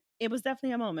 But it was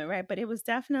definitely a moment, right? But it was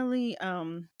definitely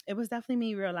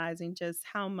me realizing just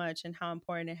how much and how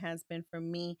important it has been for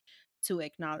me to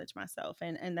acknowledge myself.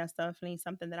 And that's definitely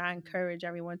something that I encourage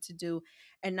everyone to do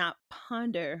and not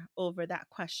ponder over that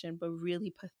question, but really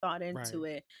put thought into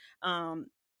it. I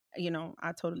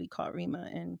totally caught Rima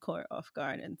and Court off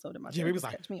guard, and so did my therapist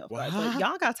catch me off guard. But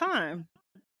y'all got time.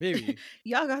 Baby.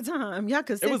 Y'all got time. Y'all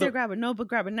could sit there, grab a notebook,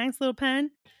 grab a nice little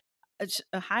pen,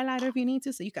 a highlighter if you need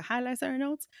to, so you can highlight certain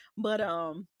notes. But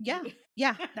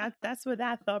that's where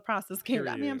that thought process came.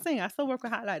 I mean, I'm saying I still work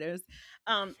with highlighters.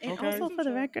 And also for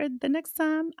the record, the next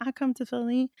time I come to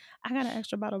Philly, I got an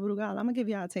extra bottle of Brugal. I'm gonna give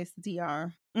y'all a taste of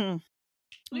DR.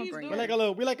 Please do. We like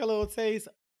a little taste.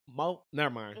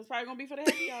 Never mind. It's probably gonna be for the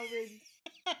happy hour, baby.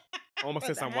 Almost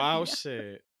said some wild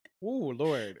shit. Ooh,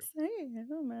 Lord. It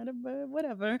don't matter, but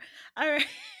whatever. All right.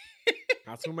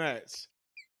 Not too much.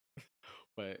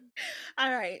 But all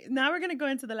right, now we're going to go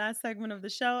into the last segment of the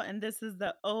show, and this is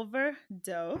the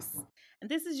overdose. And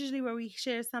this is usually where we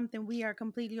share something we are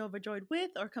completely overjoyed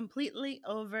with or completely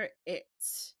over it.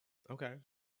 Okay.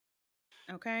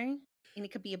 And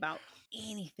it could be about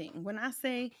anything. When I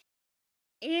say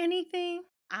anything,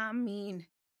 I mean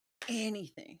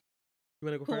anything. You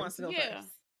want to go Who first? wants to go first?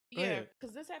 Yeah,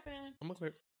 because this happened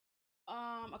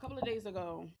a couple of days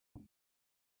ago.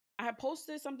 I had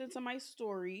posted something to my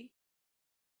story,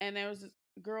 and there was this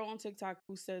girl on TikTok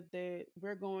who said that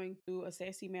we're going through a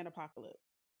sassy man apocalypse.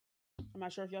 I'm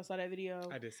not sure if y'all saw that video.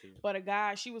 I did see it. But a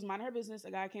guy, she was minding her business.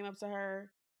 A guy came up to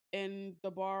her in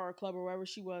the bar or club or wherever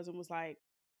she was and was like,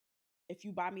 if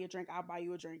you buy me a drink, I'll buy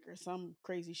you a drink or some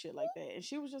crazy shit like that. And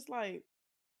she was just like,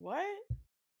 what?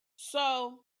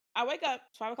 So I wake up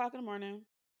 5 o'clock in the morning.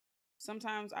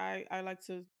 Sometimes I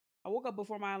woke up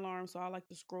before my alarm, so I like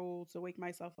to scroll to wake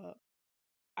myself up.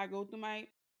 I go through my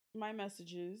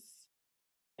messages,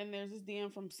 and there's this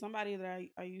DM from somebody that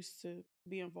I used to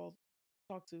be involved,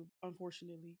 talk to,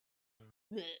 unfortunately.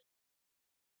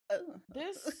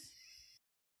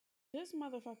 This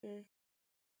motherfucker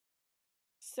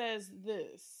says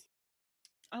this.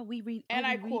 Oh, we read. And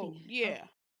I reading quote, it. yeah.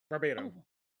 Verbatim.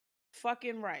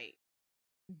 Fucking right.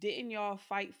 Didn't y'all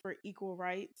fight for equal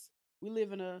rights? We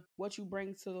live in a what you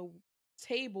bring to the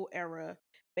table era.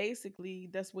 Basically,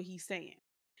 that's what he's saying.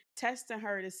 Testing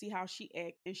her to see how she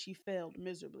act, and she failed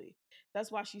miserably.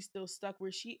 That's why she's still stuck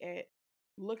where she at,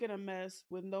 looking a mess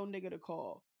with no nigga to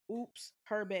call. Oops,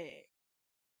 her bad.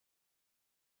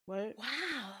 What?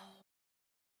 Wow.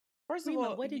 First of Rima,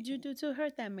 all, what did you do to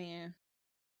hurt that man?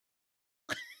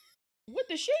 what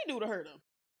did she do to hurt him?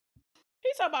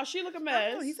 He talking about she look a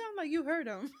mess. He sounded like you hurt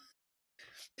him.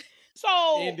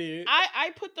 So Indeed.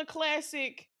 I put the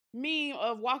classic meme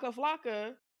of Waka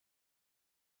Flocka.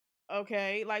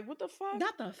 Okay, like what the fuck?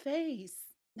 Not the face.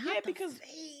 Not the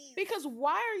face. Because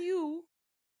why are you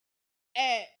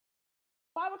at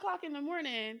 5 o'clock in the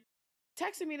morning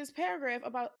texting me this paragraph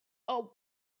about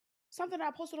something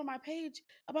I posted on my page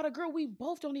about a girl we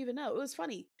both don't even know? It was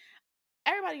funny.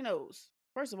 Everybody knows.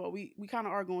 First of all, we kind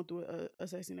of are going through a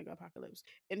sexy nigga apocalypse,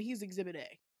 and he's Exhibit A.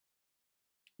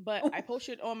 But I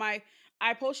posted on my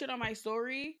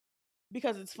story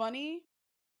because it's funny,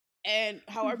 and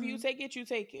however you take it, you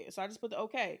take it. So I just put the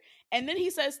okay, and then he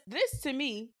says this to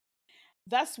me.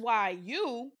 That's why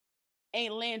you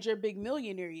ain't land your big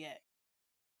millionaire yet.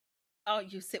 Oh,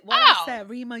 you said what I said,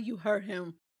 Rima, you hurt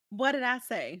him. What did I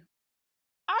say?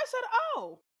 I said,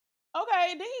 oh,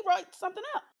 okay. Then he wrote something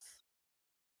else.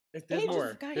 There's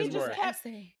more. There's more.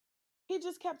 He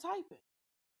just kept typing.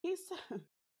 He said,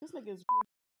 this nigga is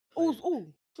ooh,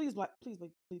 please.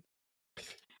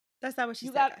 That's not what she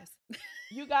said, guys.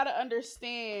 You gotta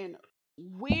understand,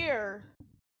 we're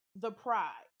the prize.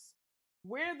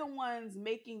 We're the ones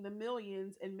making the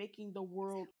millions and making the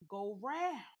world go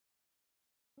round.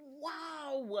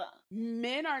 Wow.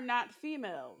 Men are not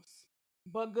females.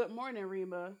 But good morning,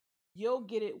 Rima. You'll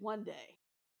get it one day.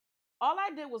 All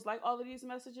I did was like all of these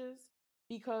messages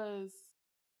because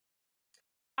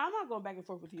I'm not going back and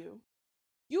forth with you.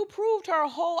 You proved her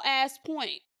whole ass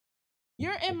point.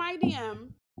 You're in my DM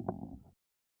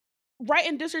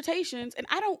writing dissertations, and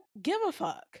I don't give a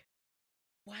fuck.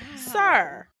 Wow.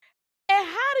 Sir, and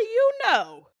how do you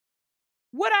know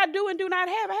what I do and do not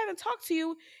have? I haven't talked to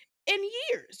you in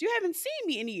years. You haven't seen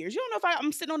me in years. You don't know if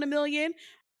I'm sitting on $1 million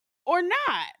or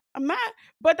not. I'm not,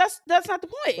 but that's not the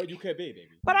point. But you could be, baby.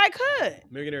 But I could.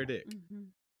 Millionaire dick.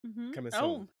 Coming soon.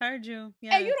 Oh, heard you.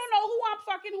 Yes. And you don't know who I'm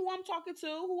fucking, who I'm talking to,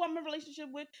 who I'm in a relationship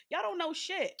with. Y'all don't know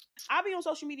shit. I be on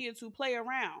social media to play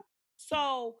around.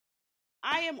 So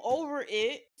I am over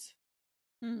it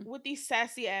with these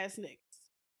sassy ass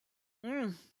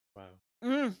niggas.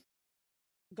 Wow.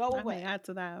 Go away. I may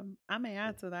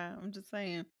add to that. I'm just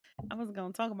saying. I wasn't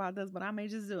gonna talk about this, but I may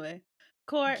just do it.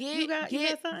 Court, you got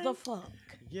something? The fuck.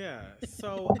 Yeah.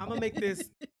 So I'm gonna make this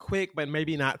quick, but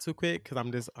maybe not too quick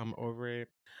because I'm over it.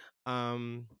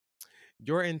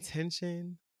 Your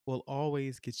intention will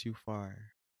always get you far.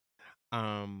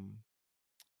 I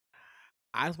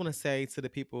just want to say to the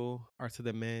people or to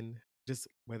the men, just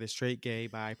whether straight, gay,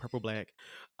 bi, purple, black,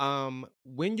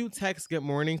 when you text good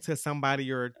morning to somebody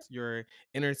you're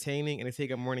entertaining and they say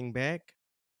good morning back,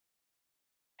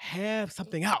 have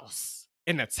something else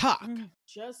in the talk.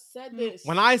 Just said this.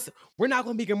 We're not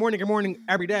gonna be good morning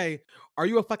every day. Are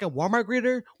you a fucking Walmart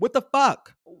greeter? What the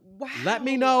fuck? Wow. Let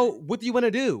me know what do you want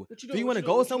to do. Do you want to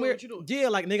go somewhere? Yeah,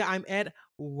 like nigga, I'm at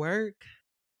work.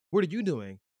 What are you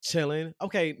doing? Chilling.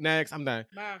 Okay, next. I'm done.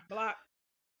 Bye. Block.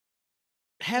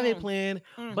 Have a plan,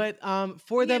 but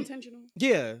for them, intentional.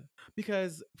 Yeah,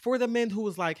 because for the men who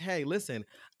was like, hey, listen,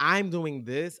 I'm doing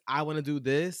this. I want to do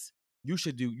this. You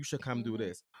should come do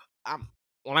this. I'm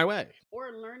on my way.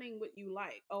 Or learning what you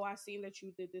like. Oh, I seen that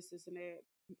you did this and that.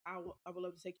 I would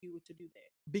love to take you to do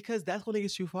that. Because that's going to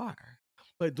get you far.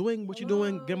 But doing what you're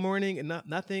doing, good morning and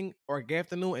nothing, or good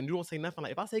afternoon, and you don't say nothing.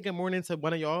 Like if I say good morning to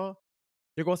one of y'all,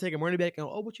 you're going to say good morning back and,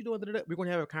 oh, what you doing? We're going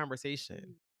to have a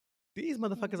conversation. These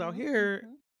motherfuckers out here,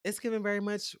 it's giving very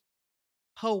much,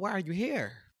 oh, why are you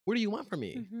here? What do you want from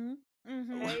me?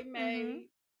 Hey, May.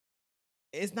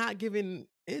 It's not giving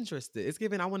interested. It's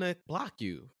giving, I want to block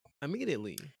you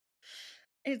immediately.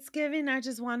 It's giving, I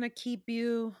just want to keep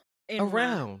you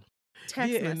around.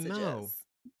 Text messages. No.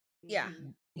 Yeah.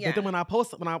 But then when I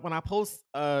post my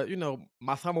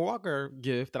Summer Walker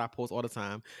gift that I post all the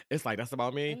time, it's like that's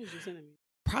about What me. did you send me?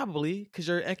 Probably because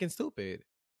you're acting stupid.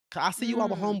 'Cause I see you out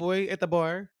with homeboy at the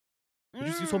bar, but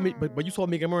you saw me, but you saw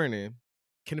me good morning,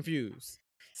 confused.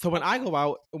 So when I go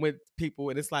out with people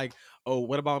and it's like, oh,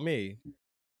 what about me?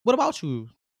 What about you?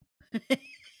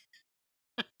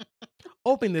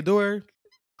 Open the door,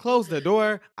 close the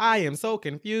door. I am so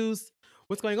confused.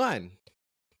 What's going on?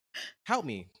 Help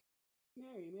me.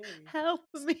 Mary. Help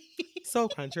me. So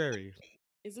contrary.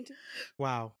 Isn't it?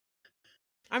 Wow.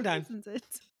 I'm done. Isn't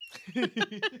it?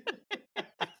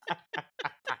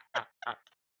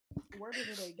 Word of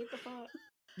the day. Get the fuck.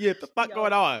 Yeah, the fuck Yo,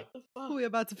 going on? Get the fuck. We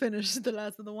about to finish the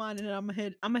last of the wine, and then I'm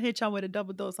gonna hit y'all with a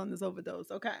double dose on this overdose.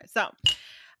 Okay, so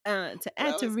to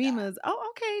add to Close Rima's,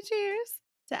 okay, cheers.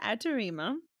 To add to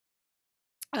Rima,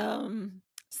 some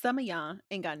of y'all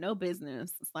ain't got no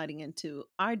business sliding into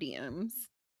our DMs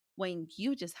when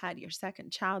you just had your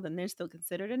second child and they're still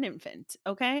considered an infant.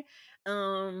 Okay,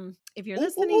 if you're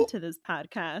listening to this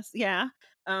podcast, yeah,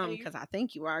 because I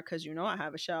think you are, because you know I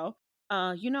have a show.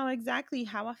 You know exactly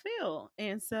how I feel,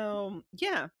 and so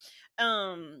yeah,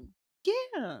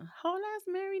 yeah, whole ass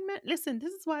married man. Listen,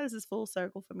 this is why this is full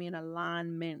circle for me in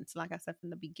alignment. Like I said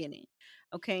from the beginning,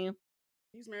 okay.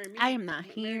 These married men. I am not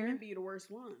Married here. men be the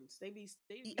worst ones. They be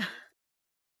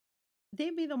They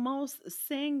be the most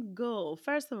single.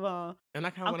 First of all, And I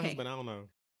kind of want a okay, husband. I don't know.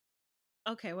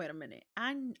 okay, wait a minute.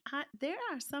 There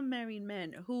are some married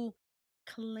men who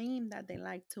claim that they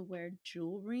like to wear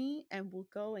jewelry and will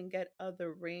go and get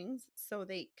other rings so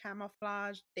they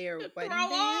camouflage their wedding throw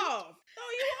band. off. Throw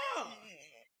you off.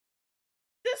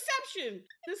 Deception.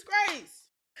 Disgrace.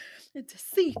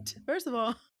 Deceit. First of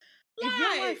all, if your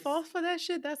wife Lies. falls for that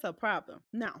shit, that's a problem.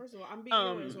 Now, First of all, I'm beating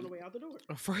your ass on the way out the door.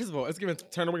 First of all, it's giving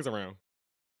turn the wings around.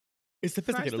 It's first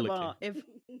sophisticated of looking. all, if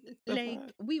like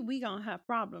we gonna have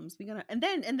problems, we gonna and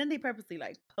then they purposely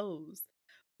like pose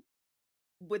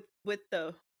with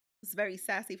the very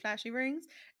sassy flashy rings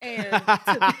and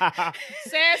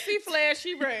Sassy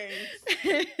flashy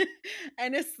rings.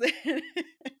 and it's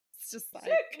just like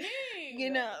Sickening. you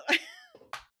know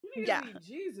You yeah be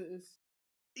Jesus.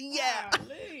 yeah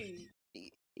Golly.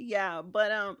 yeah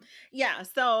but yeah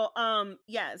so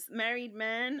yes, married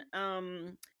men,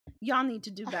 y'all need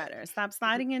to do better. Stop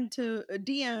sliding into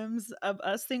DMs of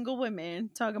us single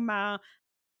women talking about,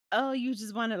 oh, you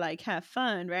just want to like have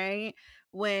fun, right?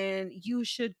 When you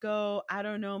should go, I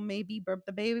don't know, maybe burp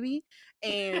the baby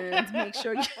and make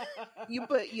sure you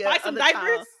put your Buy some other diapers.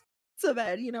 child to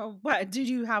bed. You know, what did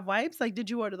you have wipes? Like, did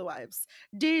you order the wipes?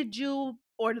 Did you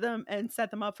order them and set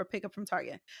them up for pickup from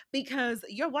Target? Because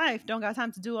your wife don't got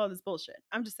time to do all this bullshit.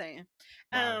 I'm just saying.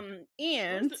 Wow.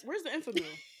 And where's the infamil?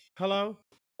 Hello.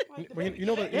 You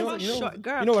know what? You there's a short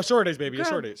girl. You know a shortage, baby. Girl, a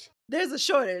shortage. There's a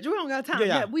shortage. We don't got time.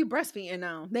 Yeah. We breastfeeding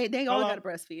now. They all got to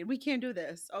breastfeed. We can't do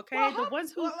this. Okay. Well, the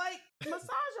ones who like massage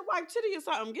your wife titty or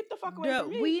something. Get the fuck away from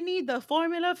me. we need the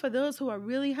formula for those who are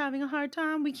really having a hard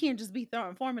time. We can't just be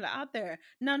throwing formula out there.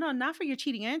 No, not for your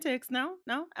cheating antics. No,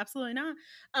 absolutely not.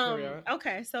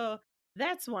 Okay, so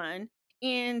that's one.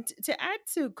 And to add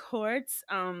to Court's,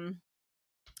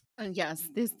 and yes,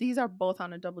 these are both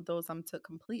on a double dose. I'm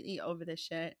completely over this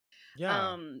shit.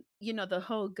 Yeah. You know, the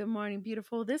whole good morning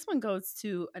beautiful. This one goes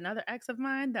to another ex of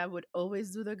mine that would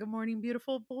always do the good morning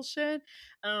beautiful bullshit.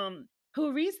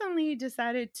 Who recently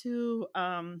decided to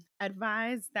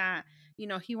advise that, you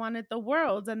know, he wanted the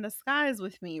world and the skies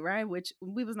with me, right? Which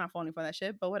we was not falling for that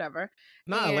shit, but whatever.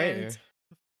 Not later.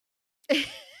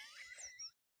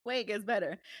 Way it gets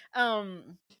better.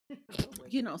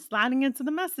 You know, sliding into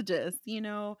the messages, you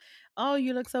know, oh,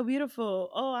 you look so beautiful.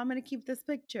 Oh, I'm gonna keep this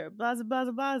picture. Blah blah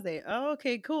blah blah. Oh,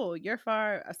 okay, cool. You're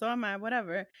far, so am I,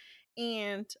 whatever.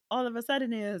 And all of a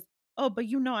sudden is, oh, but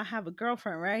you know I have a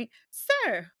girlfriend, right?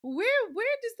 Sir, where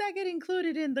does that get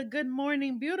included in the good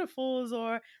morning beautifuls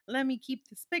or let me keep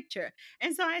this picture?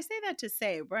 And so I say that to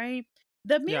say, right?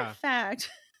 The mere fact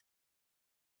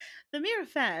the mere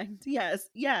fact, yes,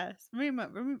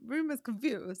 Rima's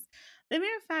confused. The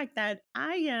mere fact that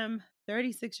I am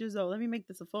 36 years old, let me make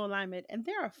this a full alignment, and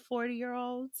there are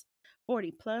 40-year-olds,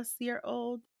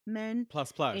 40-plus-year-old men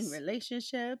plus in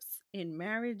relationships, in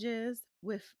marriages,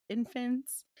 with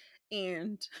infants,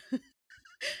 and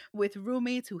with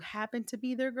roommates who happen to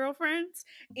be their girlfriends,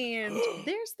 and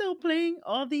they're still playing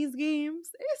all these games.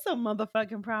 It's a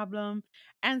motherfucking problem.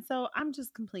 And so I'm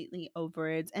just completely over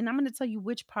it. And I'm going to tell you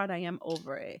which part I am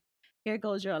over it. Here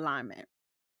goes your alignment.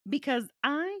 Because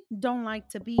I don't like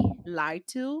to be lied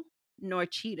to nor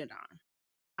cheated on.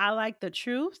 I like the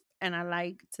truth and I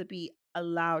like to be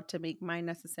allowed to make my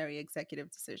necessary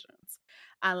executive decisions.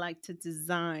 I like to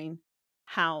design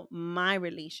how my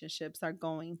relationships are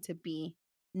going to be,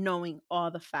 knowing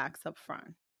all the facts up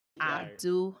front. I Right.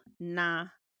 do not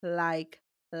like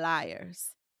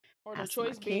liars. Or the Ask my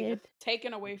choice being kid.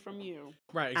 taken away from you.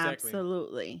 Right, exactly.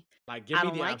 Absolutely. Like, give I me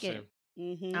don't the like option. it. I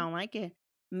Mm-hmm. don't like it.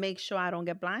 Make sure I don't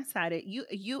get blindsided.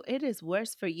 It is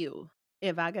worse for you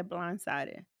if I get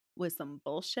blindsided with some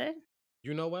bullshit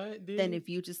You know what, dude? than if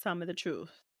you just tell me the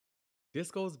truth.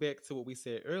 This goes back to what we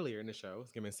said earlier in the show.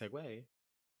 Let's give me a segue.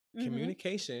 Mhm.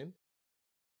 Communication,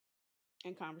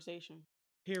 And conversation.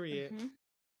 period.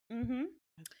 Mhm.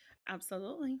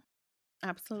 Absolutely.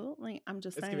 Absolutely. I'm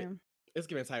just saying. Let's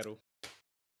give it a title.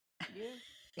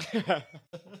 Yeah.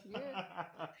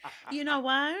 You know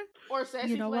what? Or Sassy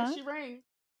You know what? Flashy Rain.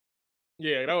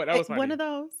 Yeah, that was funny. One of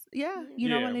those. Yeah. You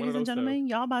know Yeah, what, one of ladies and those two. gentlemen?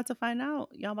 Y'all about to find out.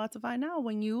 Y'all about to find out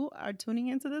when you are tuning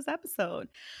into this episode.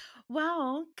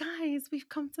 Well, guys, we've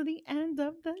come to the end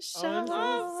of the show. Oh, I'm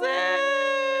so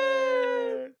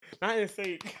sad. Not in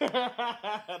sync.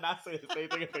 Not saying the same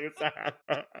thing at the same time.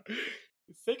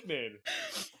 Sickening.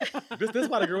 This is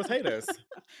why the girls hate us.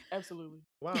 Absolutely.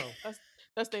 Wow.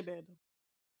 That's their bad though.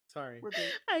 Sorry. We're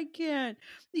good. I can't.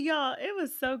 Y'all, it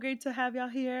was so great to have y'all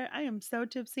here. I am so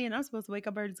tipsy and I'm supposed to wake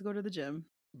up early to go to the gym.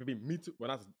 Baby, me too.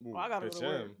 Well, I gotta the go to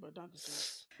gym. work, but not the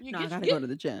gym. I gotta go to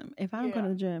the gym. If I don't go to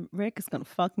the gym, Rick is gonna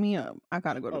fuck me up. I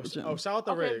gotta go to the gym. Shout out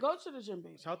to Okay, Rick. go to the gym,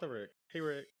 baby. Shout out to Rick. Hey,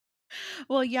 Rick.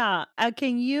 Well, yeah.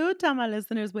 Can you tell my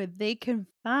listeners where they can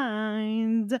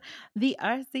find the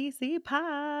RCC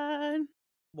pod?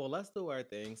 Well, let's do our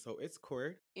thing. So it's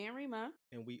Court And Rima.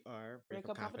 And we are Red Red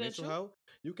Cup Cup Confidential Confidential. Ho.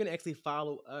 You can actually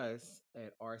follow us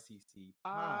at RCC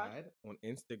Pod on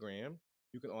Instagram.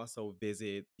 You can also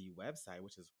visit the website,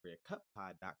 which is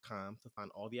redcuppod.com, to find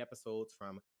all the episodes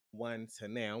from 1 to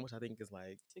now, which I think is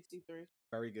like 63.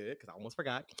 Very good, because I almost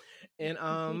forgot. And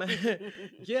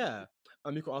yeah.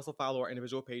 You can also follow our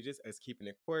individual pages as Keeping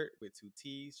It Court with 2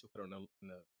 T's. She'll put it in the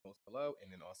notes below,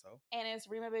 and then also. And it's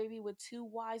Rima Baby with 2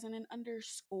 Y's and an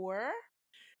underscore.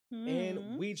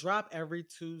 And we drop every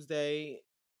Tuesday.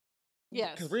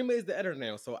 Yes. Because Rima is the editor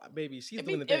now, so baby, she's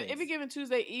doing the thing. If you're giving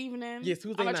Tuesday evening, yes,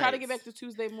 Tuesday I'm gonna nights. try to get back to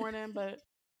Tuesday morning, but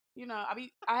you know,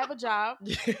 I have a job.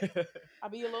 I'll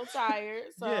be a little tired,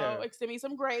 so extend me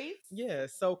some grace. Yeah,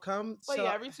 so come. But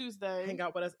yeah, every Tuesday, hang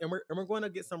out with us, and we're going to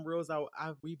get some reels out. I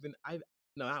have been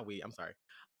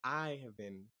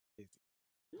busy.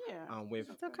 Yeah. With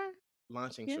it's okay.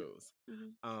 Launching shows.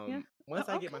 Mm-hmm. Once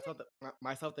I get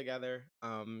myself together,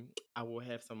 I will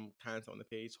have some content on the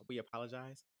page. We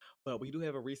apologize, but we do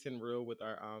have a recent reel with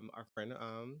our friend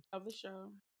of the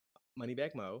show,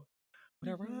 Moneybag Mo.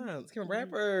 What rhymes? Come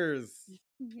rappers.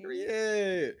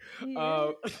 Period.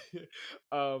 Yeah.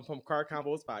 From Car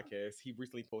Combos Podcast. He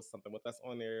recently posted something with us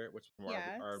on there, which is from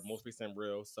our most recent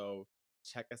reel. So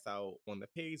check us out on the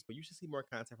page. But you should see more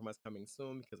content from us coming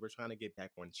soon because we're trying to get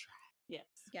back on track. Yes.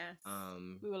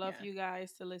 We would love for you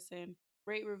guys to listen,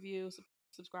 rate, review,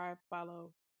 subscribe,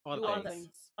 follow. All the things.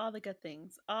 All the good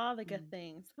things. All the good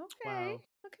things. Okay. Wow.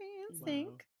 Okay. In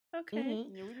sync. Okay.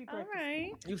 Yeah, we be all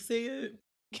right. You see it?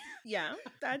 Yeah,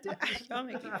 I do. Y'all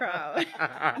make me proud.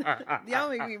 Y'all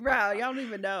make me proud. Y'all don't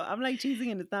even know. I'm like cheesy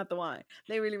and it's not the wine.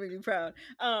 They really make me proud.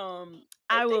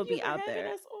 I will be out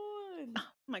there. Oh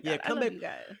my God, yeah, come I love back. You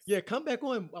guys. Yeah, come back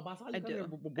on. I do.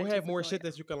 We'll have more shit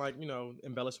that you can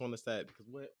embellish on the set because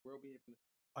we'll be.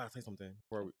 I'll say something.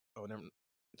 Never.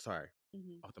 Sorry,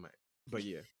 off the mic. But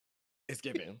yeah, it's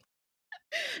given.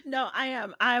 No, I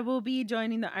am. I will be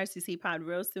joining the RCC pod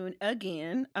real soon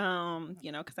again.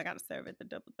 Because I gotta serve at the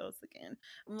double dose again.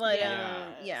 But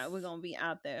yeah, we're gonna be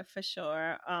out there for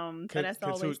sure. But as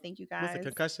always, thank you guys. What's the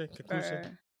concussion?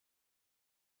 Conclusion.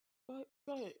 Go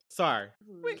ahead. Sorry.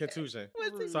 Contusion.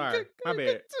 Sorry. My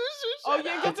bad. Oh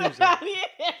yeah, contusion.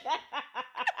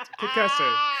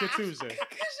 Concussion. Contusion.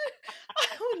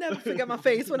 I will never forget my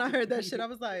face when I heard that shit. I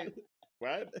was like,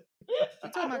 what? You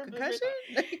talking about concussion?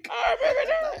 I remember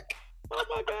that. Oh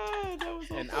my God, that was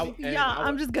so funny.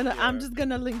 I'm just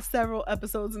gonna link several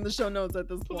episodes in the show notes at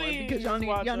this point because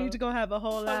y'all need to go have a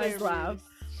whole ass laugh.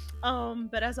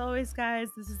 But as always, guys,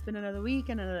 this has been another week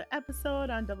and another episode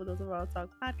on Double Dose of Raw Talk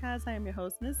Podcast. I am your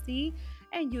host, Misty,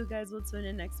 and you guys will tune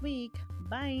in next week.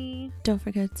 Bye. Don't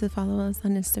forget to follow us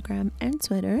on Instagram and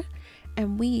Twitter,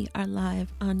 and we are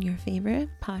live on your favorite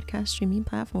podcast streaming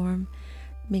platform.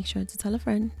 Make sure to tell a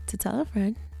friend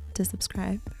to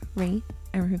subscribe, rate,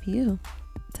 and review.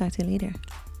 Talk to you later.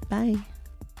 Bye.